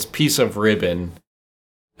this piece of ribbon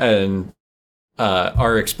and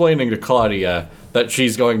are explaining to Claudia that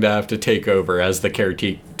she's going to have to take over as the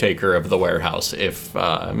caretaker of the warehouse if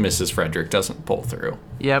Mrs. Frederick doesn't pull through.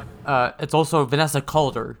 Yep. It's also Vanessa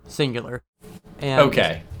Calder, singular. And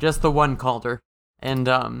okay. Just the one Calder. And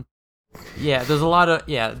there's a lot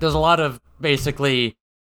of basically,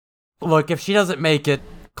 look, if she doesn't make it,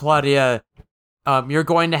 Claudia, you're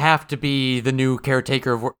going to have to be the new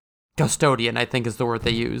caretaker of custodian, I think is the word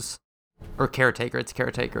they use. Or caretaker, it's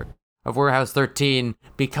caretaker of Warehouse 13,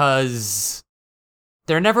 because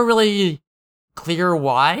they're never really clear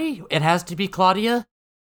why it has to be Claudia.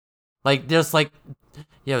 Like, just like,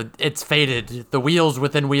 it's fated. The wheels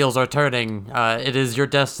within wheels are turning. It is your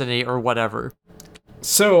destiny or whatever.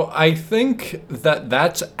 So I think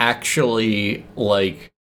that's actually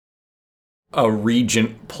like a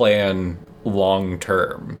Regent plan long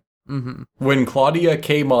term. Mm-hmm. When Claudia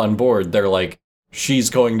came on board, they're like, she's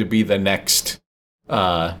going to be the next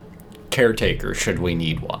caretaker should we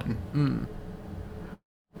need one.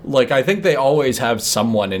 Like, I think they always have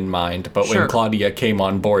someone in mind, but when Claudia came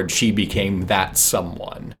on board, she became that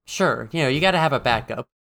someone. Sure, you gotta have a backup.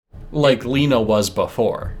 Like Lena was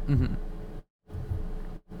before. Mm-hmm.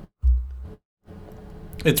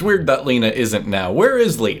 It's weird that Lena isn't now. Where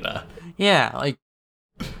is Lena? Yeah,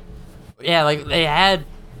 they had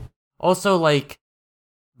also, like,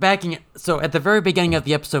 so at the very beginning of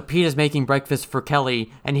the episode, Pete is making breakfast for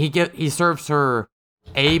Kelly, and he serves her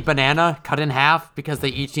a banana cut in half because they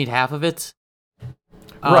each need half of it.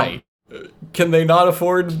 Right. Can they not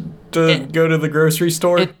afford to go to the grocery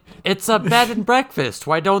store? It's a bed and breakfast.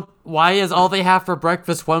 Why is all they have for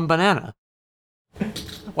breakfast one banana?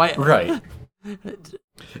 Why? Right.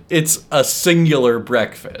 It's a singular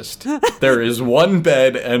breakfast. There is one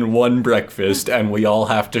bed and one breakfast, and we all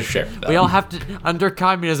have to share them. We all have to, under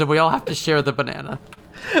communism, we all have to share the banana.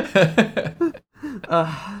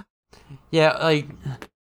 Yeah, like,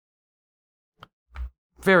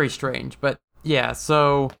 very strange, but yeah,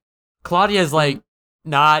 so Claudia's, like,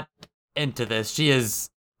 not into this. She is,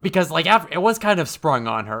 because, like, after, it was kind of sprung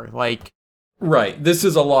on her, like... Right, this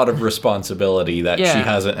is a lot of responsibility that Yeah. she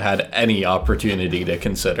hasn't had any opportunity to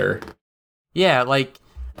consider. Yeah, like,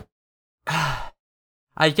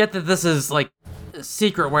 I get that this is, like,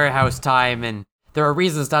 secret warehouse time, and there are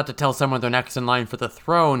reasons not to tell someone they're next in line for the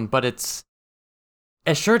throne, but it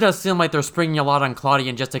sure does seem like they're springing a lot on Claudia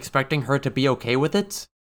and just expecting her to be okay with it.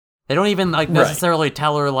 They don't even, like, necessarily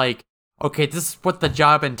tell her, like, okay, this is what the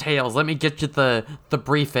job entails. Let me get you the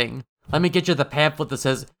briefing. Let me get you the pamphlet that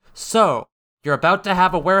says, so, you're about to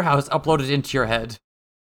have a warehouse uploaded into your head.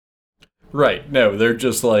 Right, no, they're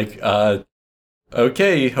just like,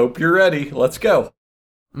 okay, hope you're ready, let's go.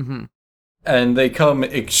 Mm-hmm. And they come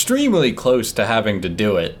extremely close to having to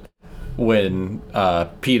do it when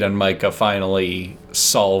Pete and Micah finally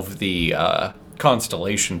solve the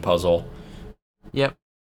constellation puzzle. Yep.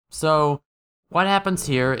 So, what happens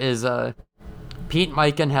here is Pete,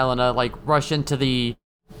 Mike, and Helena, like, rush into the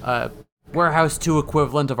Warehouse 2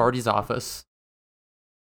 equivalent of Artie's office.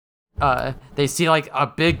 They see, like, a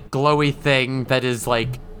big glowy thing that is,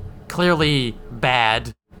 like, clearly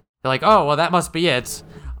bad. They're like, oh, well, that must be it.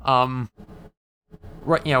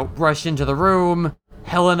 Rush into the room.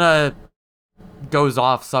 Helena goes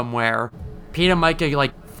off somewhere. Pete and Micah,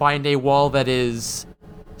 like, find a wall that is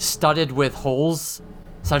studded with holes,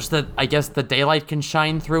 such that, I guess, the daylight can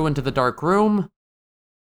shine through into the dark room.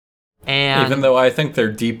 And... Even though I think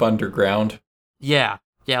they're deep underground. Yeah,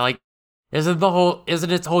 like, isn't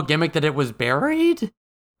its whole gimmick that it was buried?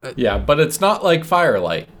 Yeah, but it's not like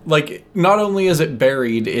Firelight. Like, not only is it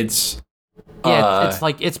buried, it's... Yeah, it's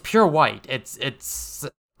like, it's pure white. It's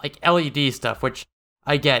like LED stuff, which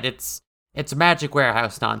I get. It's Magic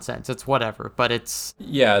Warehouse nonsense. It's whatever, but it's...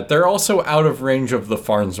 Yeah, they're also out of range of the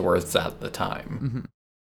Farnsworths at the time.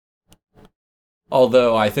 Mm-hmm.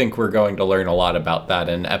 Although I think we're going to learn a lot about that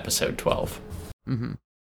in episode 12. Mm-hmm.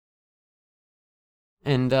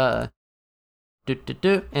 And,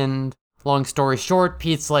 and long story short,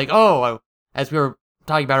 Pete's like, oh, as we were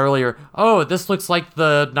talking about earlier, oh, this looks like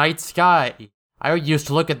the night sky. I used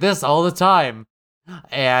to look at this all the time.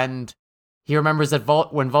 And he remembers that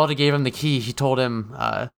when Volta gave him the key, he told him,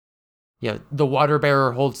 the water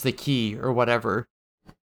bearer holds the key, or whatever.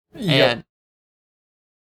 Yep.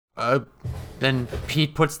 And then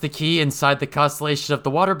Pete puts the key inside the constellation of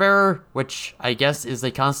the water bearer, which I guess is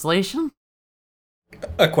a constellation?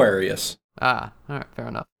 Aquarius. Ah, alright, fair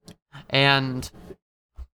enough. And...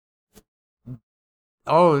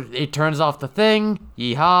 oh, it turns off the thing.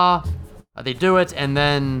 Yeehaw. They do it, and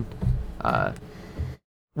then...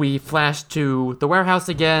 we flash to the warehouse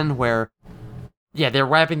again, where... yeah, they're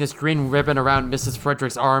wrapping this green ribbon around Mrs.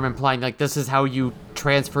 Frederick's arm, implying, like, this is how you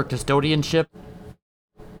transfer custodianship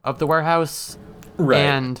of the warehouse. Right.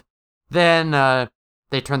 And then,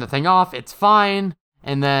 they turn the thing off, it's fine,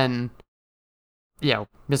 and then...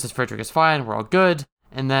 Mrs. Frederick is fine, we're all good,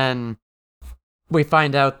 and then we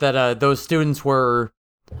find out that those students were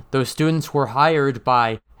hired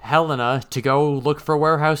by Helena to go look for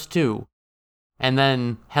Warehouse 2. And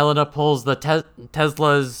then Helena pulls the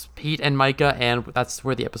Tesla's Pete and Micah, and that's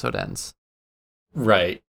where the episode ends.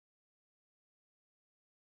 Right.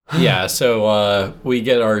 Yeah, so we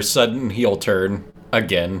get our sudden heel turn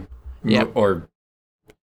again. Yep. Or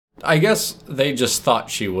I guess they just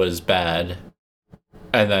thought she was bad.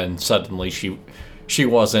 And then suddenly she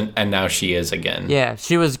wasn't, and now she is again. Yeah,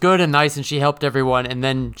 she was good and nice, and she helped everyone, and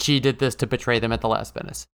then she did this to betray them at the last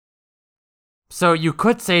minute. So you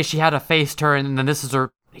could say she had a face turn, and then this is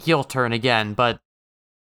her heel turn again, but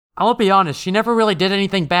I'll be honest, she never really did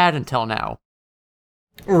anything bad until now.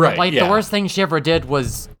 Right, Like, yeah. the worst thing she ever did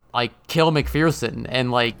was, like, kill McPherson,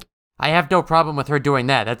 and, like, I have no problem with her doing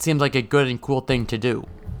that. That seems like a good and cool thing to do.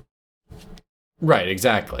 Right,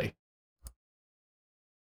 exactly.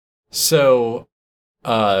 So,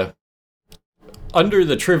 under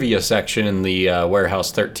the trivia section in the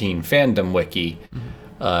Warehouse 13 fandom wiki,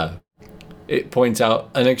 it points out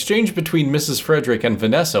an exchange between Mrs. Frederick and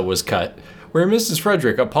Vanessa was cut, where Mrs.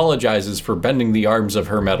 Frederick apologizes for bending the arms of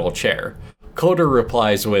her metal chair. Coda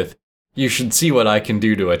replies with, "You should see what I can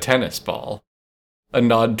do to a tennis ball." A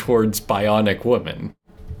nod towards Bionic Woman.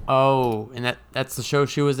 Oh, and that's the show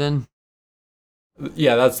she was in?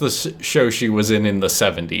 Yeah, that's the show she was in the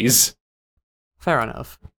 70s. Fair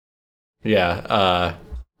enough. Yeah,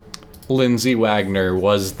 Lindsay Wagner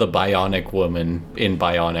was the Bionic Woman in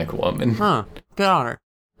Bionic Woman. Huh. Good on her.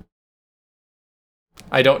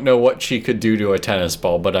 I don't know what she could do to a tennis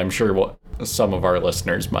ball, but I'm sure what some of our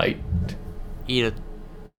listeners might. Eat it.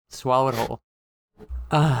 Swallow it whole.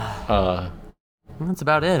 That's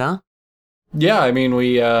about it, huh? Yeah, I mean,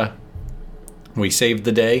 we saved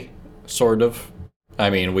the day, sort of. I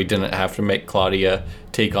mean, we didn't have to make Claudia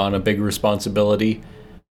take on a big responsibility.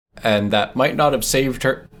 And that might not have saved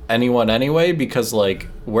anyone anyway, because, like,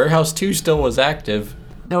 Warehouse 2 still was active.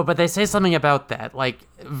 No, but they say something about that. Like,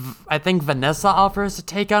 I think Vanessa offers to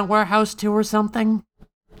take on Warehouse 2 or something.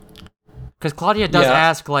 Because Claudia does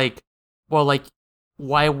ask, like, well, like,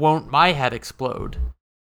 why won't my head explode?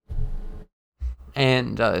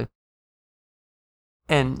 And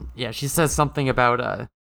yeah, she says something about,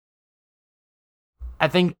 I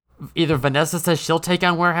think either Vanessa says she'll take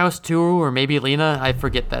on Warehouse 2, or maybe Lena. I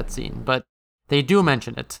forget that scene, but they do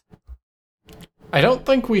mention it. I don't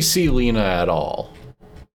think we see Lena at all.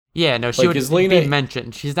 Yeah, no, she would be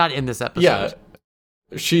mentioned. She's not in this episode. Yeah,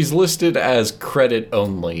 she's listed as credit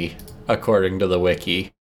only, according to the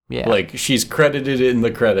wiki. Yeah. Like, she's credited in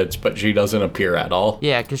the credits, but she doesn't appear at all.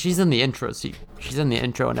 Yeah, because she's in the intro. She's in the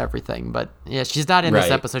intro and everything, but yeah, she's not in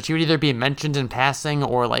this episode. She would either be mentioned in passing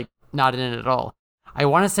or, like, not in it at all. I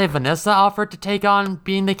want to say Vanessa offered to take on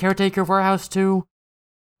being the caretaker of Warehouse 2.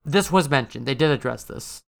 This was mentioned. They did address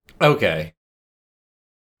this. Okay.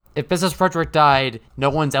 If Mrs. Frederick died, no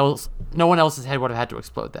one else's head would have had to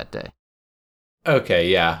explode that day. Okay,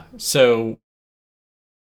 yeah. So,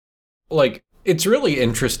 like, it's really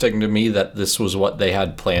interesting to me that this was what they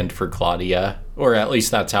had planned for Claudia, or at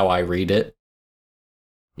least that's how I read it.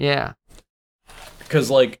 Yeah. Because,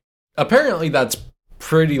 like, apparently that's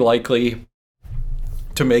pretty likely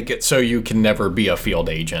to make it so you can never be a field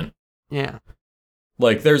agent. Yeah.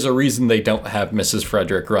 Like, there's a reason they don't have Mrs.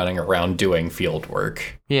 Frederick running around doing field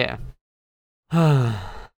work. Yeah. But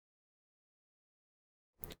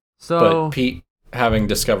Pete, having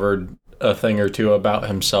discovered a thing or two about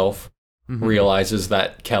himself, realizes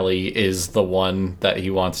that Kelly is the one that he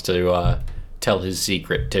wants to tell his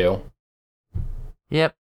secret to.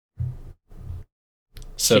 Yep.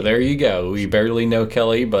 So there you go. We barely know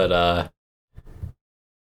Kelly, but,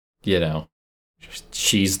 you know,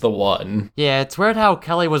 she's the one. Yeah, it's weird how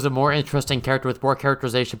Kelly was a more interesting character with more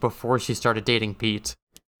characterization before she started dating Pete.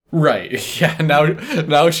 Right. Yeah,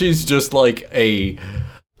 now she's just like a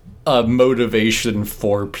motivation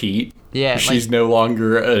for Pete. Yeah. She's no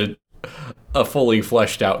longer a fully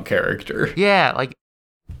fleshed out character. Yeah, like,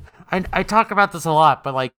 I talk about this a lot,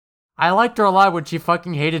 but, like, I liked her a lot when she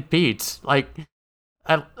fucking hated Pete. Like,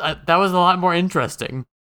 that was a lot more interesting.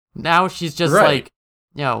 Now she's just, like,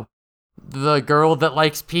 you know, the girl that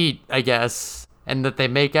likes Pete, I guess, and that they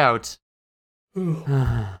make out.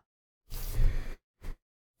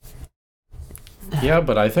 Yeah,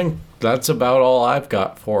 but I think that's about all I've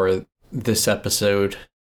got for this episode.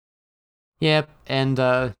 Yep, and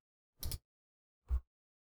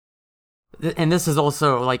this is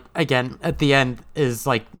also, like, again, at the end, is,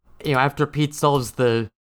 like, you know, after Pete solves the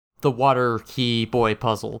water key boy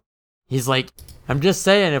puzzle, he's like, I'm just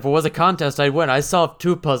saying, if it was a contest, I'd win. I solved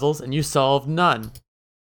 2 puzzles, and you solved none.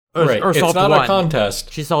 Right, it's not one. A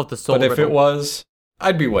contest. She solved the soul But if riddle. it was,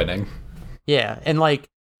 I'd be winning. Yeah, and, like,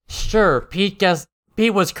 sure, Pete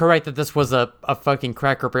was correct that this was a fucking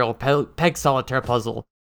Cracker Barrel peg solitaire puzzle.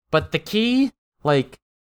 But the key, like,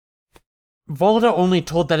 Volta only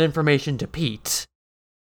told that information to Pete.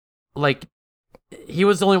 Like, he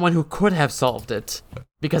was the only one who could have solved it,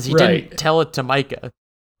 because he didn't tell it to Micah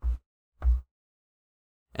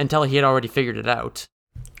until he had already figured it out.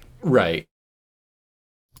 Right.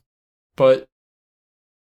 But,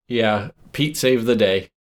 yeah, Pete saved the day.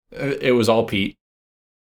 It was all Pete.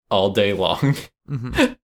 All day long.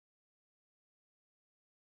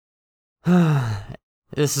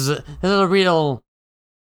 This is a real...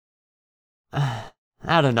 I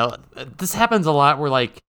don't know. This happens a lot where,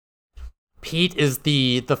 like, Pete is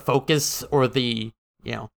the focus, or the,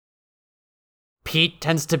 you know, Pete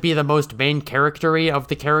tends to be the most main character-y of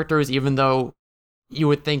the characters, even though you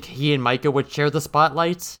would think he and Micah would share the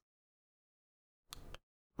spotlight.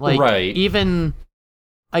 Like, even,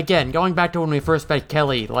 again, going back to when we first met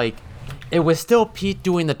Kelly, like, it was still Pete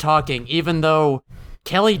doing the talking, even though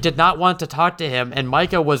Kelly did not want to talk to him, and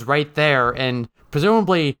Micah was right there, and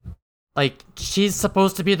presumably, like, she's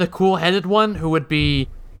supposed to be the cool-headed one who would be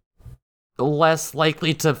less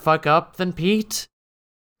likely to fuck up than Pete.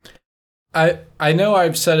 I know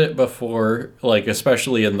I've said it before, like,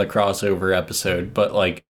 especially in the crossover episode, but,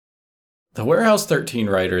 like, the Warehouse 13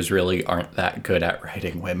 writers really aren't that good at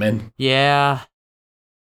writing women. Yeah.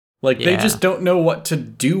 Like, they Yeah. just don't know what to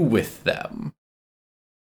do with them.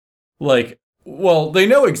 Like, well, they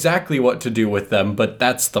know exactly what to do with them, but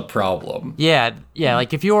that's the problem. Yeah,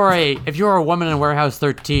 like if you're a woman in Warehouse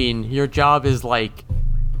 13, your job is to like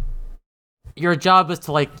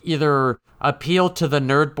either appeal to the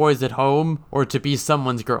nerd boys at home or to be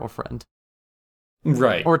someone's girlfriend.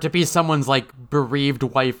 Right. Or to be someone's like bereaved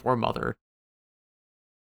wife or mother.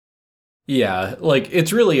 Yeah, like,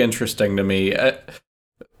 it's really interesting to me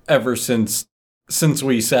ever since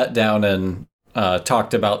we sat down and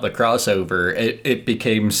talked about the crossover, it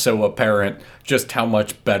became so apparent just how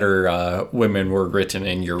much better women were written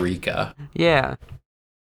in Eureka. Yeah.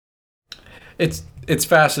 It's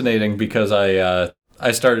fascinating because I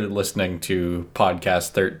started listening to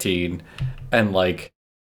Podcast 13 and like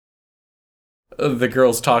the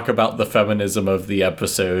girls talk about the feminism of the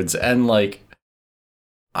episodes and like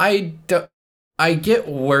I get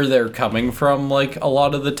where they're coming from, like, a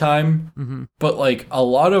lot of the time, but, like, a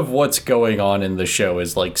lot of what's going on in the show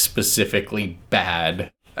is, like, specifically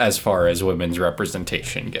bad as far as women's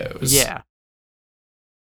representation goes. Yeah.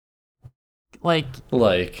 Like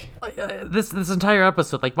this entire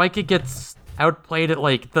episode, like, Micah gets outplayed at,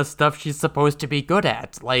 like, the stuff she's supposed to be good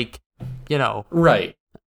at. Like, you know. Right.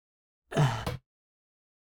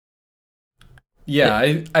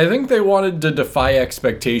 Yeah, I think they wanted to defy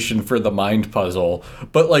expectation for the mind puzzle,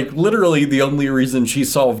 but like literally the only reason she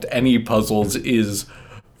solved any puzzles is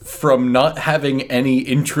from not having any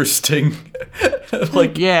interesting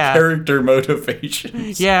like character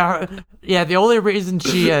motivations. Yeah, the only reason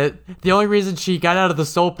she got out of the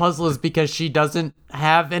soul puzzle is because she doesn't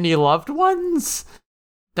have any loved ones.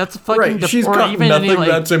 That's fucking right. She's got nothing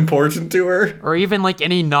that's important to her, or even like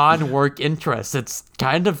any non-work interests. It's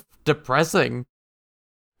kind of depressing.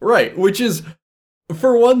 Right, which is,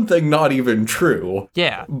 for one thing, not even true.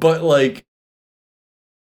 Yeah. But, like,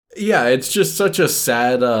 yeah, it's just such a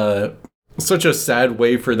sad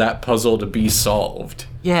way for that puzzle to be solved.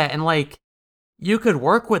 Yeah, and, like, you could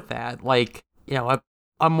work with that. Like, you know,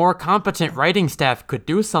 a more competent writing staff could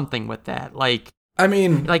do something with that. Like, I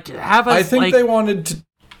mean, like, have us, I think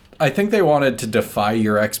they wanted to defy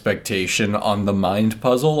your expectation on the mind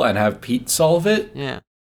puzzle and have Pete solve it. Yeah.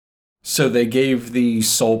 So they gave the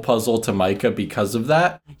soul puzzle to Micah because of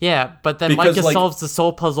that. Yeah, but then Micah solves the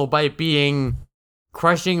soul puzzle by being a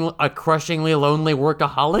crushingly lonely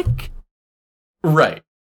workaholic. Right.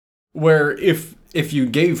 Where if you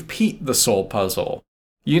gave Pete the soul puzzle,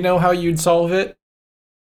 you know how you'd solve it?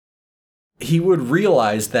 He would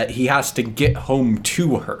realize that he has to get home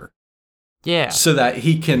to her. Yeah. So that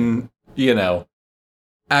he can, you know,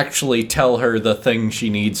 actually tell her the thing she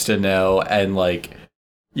needs to know and, like,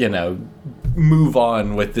 you know, move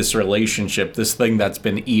on with this relationship, this thing that's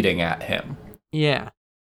been eating at him. Yeah.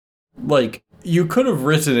 Like, you could have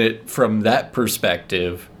written it from that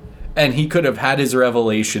perspective, and he could have had his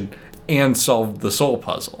revelation and solved the soul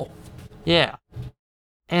puzzle. Yeah.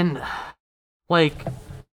 And, like,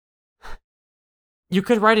 you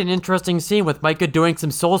could write an interesting scene with Micah doing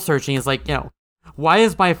some soul searching. It's like, you know, why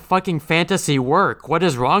is my fucking fantasy work? What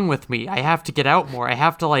is wrong with me? I have to get out more. I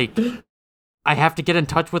have to get in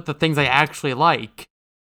touch with the things I actually like.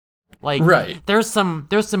 Like, right. There's some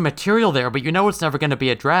material there, but you know it's never going to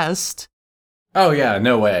be addressed. Oh yeah,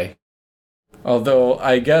 no way. Although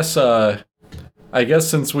I guess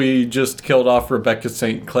since we just killed off Rebecca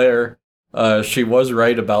St. Clair, she was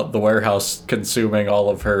right about the warehouse consuming all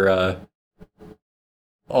of her,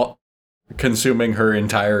 consuming her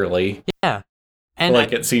entirely. Yeah, and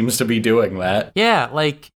like it seems to be doing that. Yeah,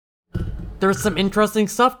 like. There's some interesting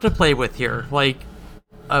stuff to play with here. Like,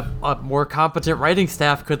 a more competent writing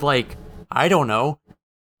staff could, like, I don't know,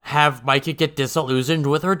 have Micah get disillusioned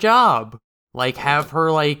with her job. Like, have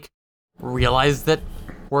her, like, realize that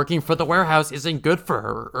working for the warehouse isn't good for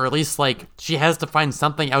her. Or at least, like, she has to find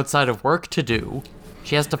something outside of work to do.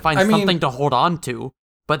 She has to find something to hold on to.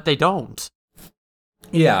 But they don't.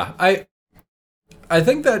 Yeah, I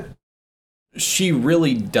think that she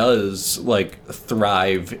really does, like,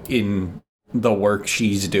 thrive in the work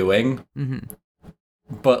she's doing. Mm-hmm.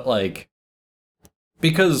 But, like,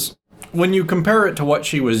 because when you compare it to what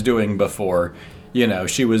she was doing before, you know,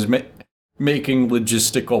 she was making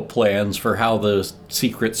logistical plans for how the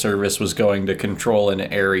Secret Service was going to control an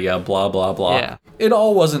area, blah, blah, blah. Yeah. It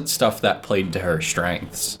all wasn't stuff that played to her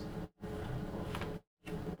strengths.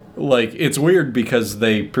 Like, it's weird because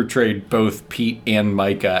they portrayed both Pete and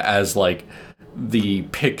Micah as, like, the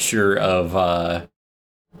picture of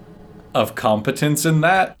competence in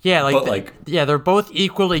that. Yeah, like, they're both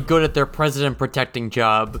equally good at their president protecting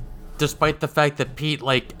job, despite the fact that Pete,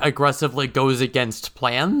 like, aggressively goes against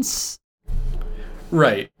plans.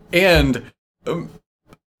 Right. And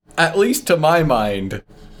at least to my mind,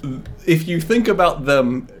 if you think about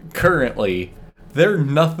them currently, they're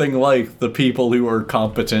nothing like the people who are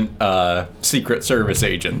competent Secret Service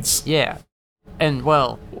agents. Yeah. And,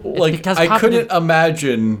 well, like, I couldn't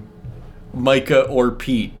imagine Micah or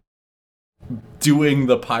Pete doing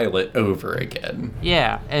the pilot over again.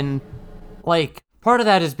 Yeah, and, like, part of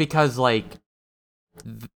that is because, like,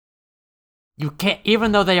 you can't,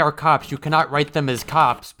 even though they are cops, you cannot write them as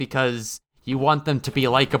cops because you want them to be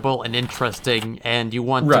likable and interesting, and you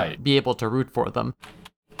want to be able to root for them.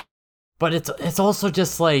 But it's also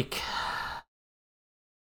just like,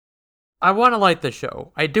 I want to like the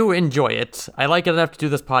show. I do enjoy it. I like it enough to do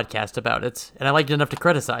this podcast about it, and I like it enough to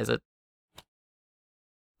criticize it.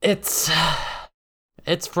 It's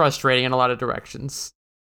frustrating in a lot of directions.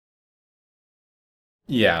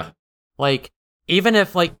 Yeah. Like, even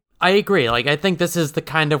if, like, I agree. Like, I think this is the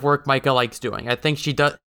kind of work Micah likes doing. I think she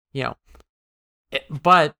does,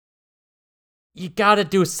 but you gotta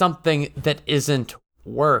do something that isn't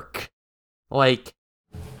work. Like,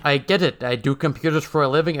 I get it. I do computers for a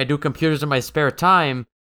living. I do computers in my spare time.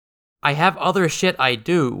 I have other shit I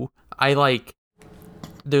do.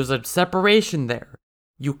 There's a separation there.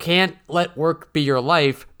 You can't let work be your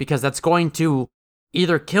life because that's going to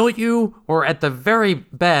either kill you or at the very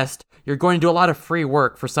best, you're going to do a lot of free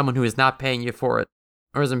work for someone who is not paying you for it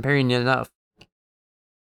or isn't paying you enough.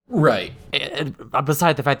 Right. And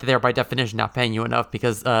beside the fact that they're by definition not paying you enough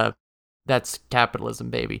because that's capitalism,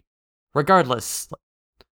 baby. Regardless,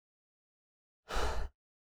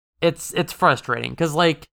 it's frustrating because,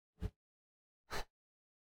 like,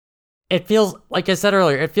 it feels, like I said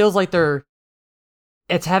earlier, it feels like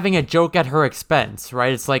it's having a joke at her expense,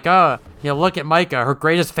 right? It's like, look at Micah. Her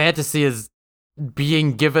greatest fantasy is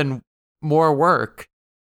being given more work.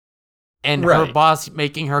 And her boss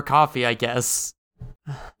making her coffee, I guess.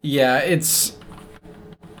 Yeah,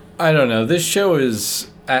 I don't know. This show is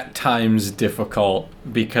at times difficult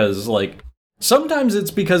because, like, sometimes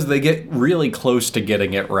it's because they get really close to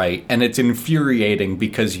getting it right, and it's infuriating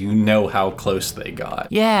because you know how close they got.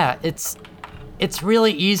 Yeah, it's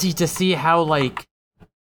really easy to see how, like,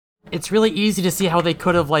 they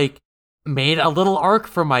could have, like, made a little arc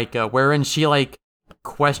for Micah, wherein she, like,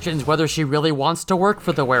 questions whether she really wants to work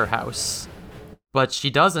for the warehouse. But she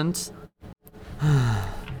doesn't.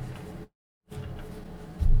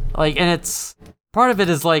 Like, and it's, part of it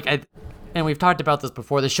is, like, and we've talked about this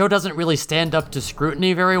before, the show doesn't really stand up to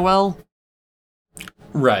scrutiny very well.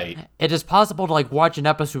 Right. It is possible to, like, watch an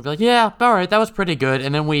episode and be like, yeah, alright, that was pretty good,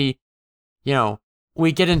 and then we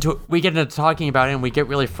get into talking about it and we get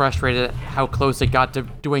really frustrated at how close it got to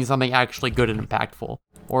doing something actually good and impactful.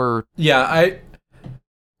 Or yeah,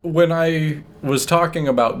 when I was talking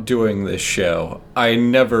about doing this show, I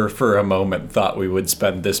never for a moment thought we would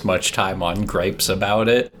spend this much time on gripes about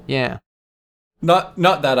it. Yeah. Not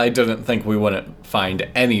that I didn't think we wouldn't find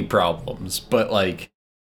any problems, but, like,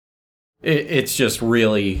 it's just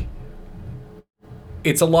really,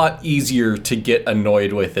 it's a lot easier to get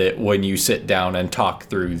annoyed with it when you sit down and talk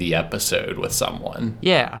through the episode with someone.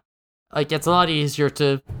 Yeah. Like, it's a lot easier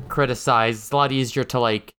to criticize. It's a lot easier to,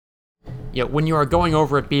 like, when you are going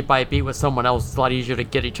over it beat by beat with someone else, it's a lot easier to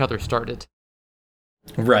get each other started.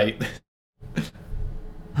 Right.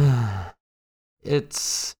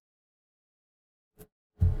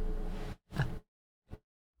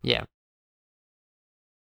 Yeah.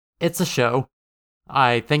 It's a show.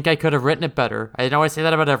 I think I could have written it better. I know I say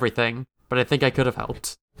that about everything, but I think I could have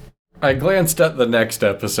helped. I glanced at the next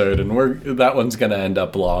episode, and that one's gonna end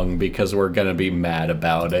up long because we're gonna be mad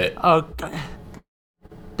about it. Oh,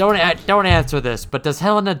 don't answer this, but does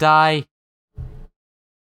Helena die?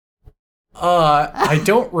 I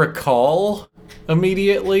don't recall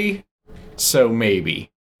immediately, so maybe.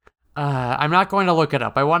 I'm not going to look it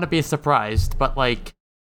up. I want to be surprised, but, like,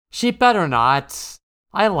 she better not.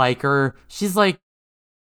 I like her. She's like,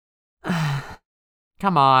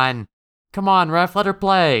 come on, ref, let her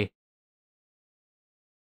play.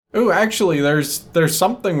 Ooh, actually, there's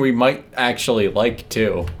something we might actually like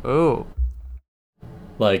too. Ooh.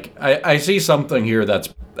 Like, I see something here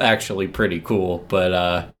that's actually pretty cool,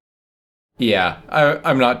 but yeah,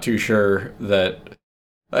 I'm not too sure that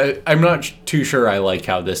I'm not too sure I like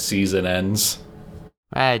how this season ends.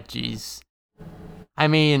 Ah, jeez. I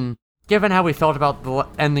mean, given how we felt about the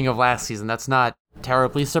ending of last season, that's not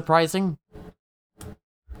terribly surprising.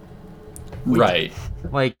 Right.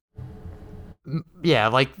 Like, yeah,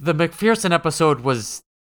 like, the McPherson episode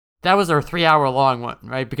that was our 3-hour long one,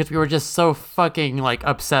 right? Because we were just so fucking, like,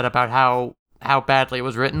 upset about how badly it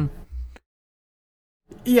was written.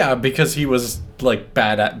 Yeah, because he was, like,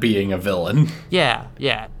 bad at being a villain. Yeah.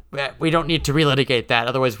 we don't need to relitigate that,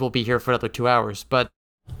 otherwise we'll be here for another 2 hours, but...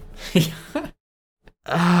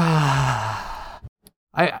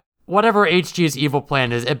 Whatever HG's evil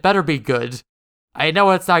plan is, it better be good. I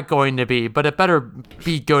know it's not going to be, but it better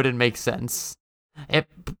be good and make sense.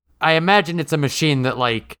 I imagine it's a machine that,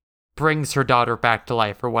 like, brings her daughter back to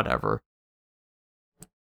life or whatever.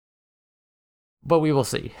 But we will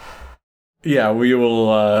see. Yeah, we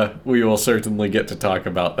will certainly get to talk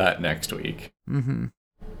about that next week. Mm-hmm.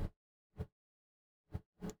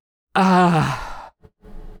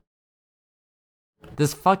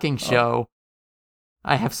 This fucking show.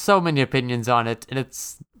 I have so many opinions on it, and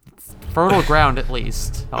it's fertile ground at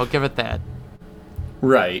least. I'll give it that.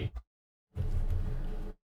 Right.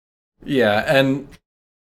 Yeah, and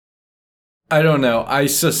I don't know. I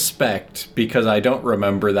suspect, because I don't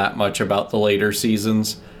remember that much about the later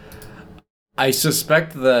seasons, I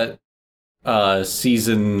suspect that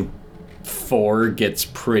season 4 gets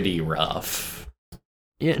pretty rough.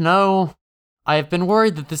 You know, I've been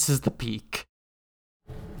worried that this is the peak.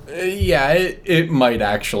 Yeah, it might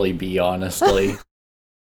actually be, honestly.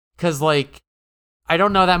 Because, like, I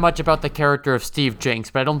don't know that much about the character of Steve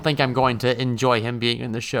Jinx, but I don't think I'm going to enjoy him being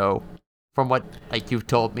in the show, from what, like, you've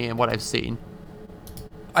told me and what I've seen.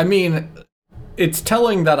 I mean, it's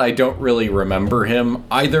telling that I don't really remember him.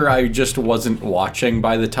 Either I just wasn't watching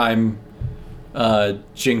by the time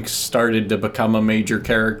Jinx started to become a major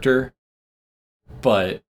character.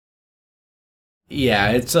 But, yeah,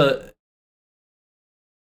 it's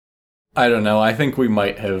I don't know. I think we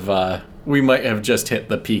might have just hit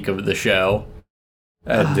the peak of the show,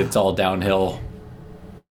 and it's all downhill.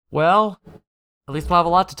 Well, at least we'll have a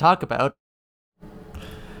lot to talk about.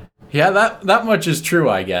 Yeah, that much is true,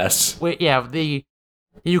 I guess. You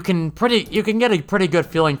can get a pretty good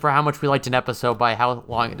feeling for how much we liked an episode by how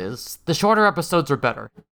long it is. The shorter episodes are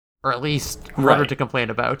better, or at least harder to complain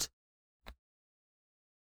about.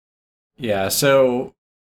 Yeah. So,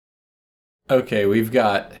 okay,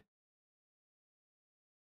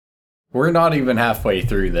 we're not even halfway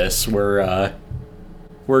through this. We're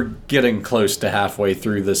getting close to halfway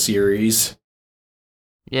through the series.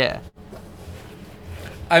 Yeah.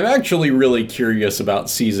 I'm actually really curious about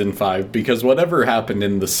season 5, because whatever happened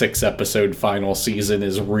in the 6-episode final season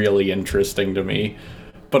is really interesting to me.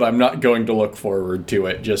 But I'm not going to look forward to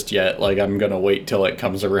it just yet. Like, I'm gonna wait till it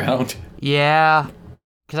comes around. Yeah.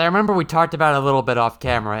 Because I remember we talked about it a little bit off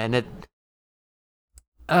camera, and it...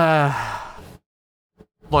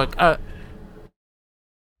 Look, a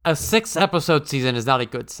 6-episode season is not a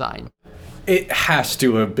good sign. It has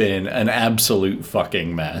to have been an absolute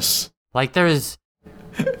fucking mess. Like, there's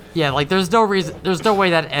no reason, there's no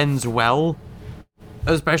way that ends well.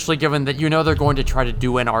 Especially given that they're going to try to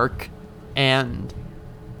do an arc. And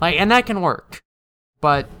that can work.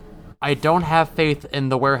 But I don't have faith in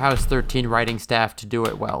the Warehouse 13 writing staff to do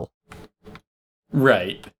it well.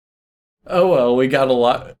 Right. Oh well, we got a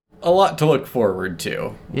lot to look forward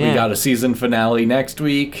to. Yeah. We got a season finale next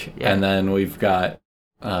week, and then we've got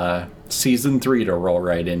season 3 to roll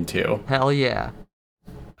right into. Hell yeah.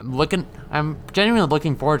 I'm genuinely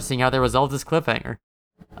looking forward to seeing how they resolve this cliffhanger.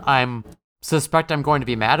 Suspect I'm going to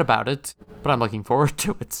be mad about it, but I'm looking forward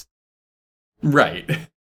to it. Right.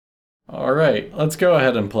 All right, let's go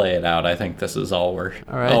ahead and play it out. I think this is all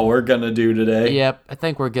we're gonna do today. Yep, I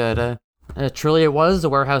think we're good. Truly it was The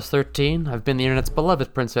Warehouse 13. I've been the internet's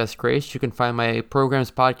beloved Princess Grace. You can find my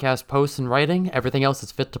programs, podcasts, posts, and writing. Everything else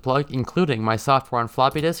is fit to plug, including my software on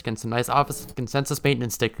floppy disk and some nice Office Consensus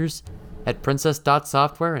maintenance stickers at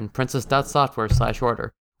princess.software and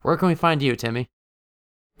princess.software/order. Where can we find you, Timmy?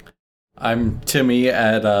 I'm Timmy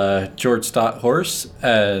at George.horse,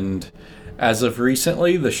 and as of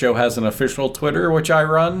recently, the show has an official Twitter, which I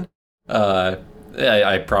run.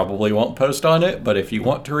 I probably won't post on it, but if you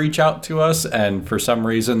want to reach out to us and for some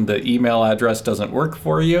reason the email address doesn't work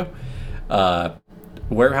for you,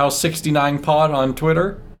 Warehouse69pod on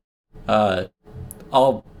Twitter.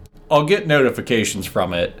 I'll get notifications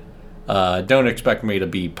from it. Don't expect me to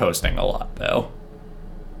be posting a lot, though.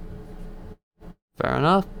 Fair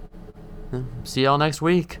enough. See y'all next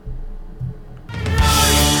week.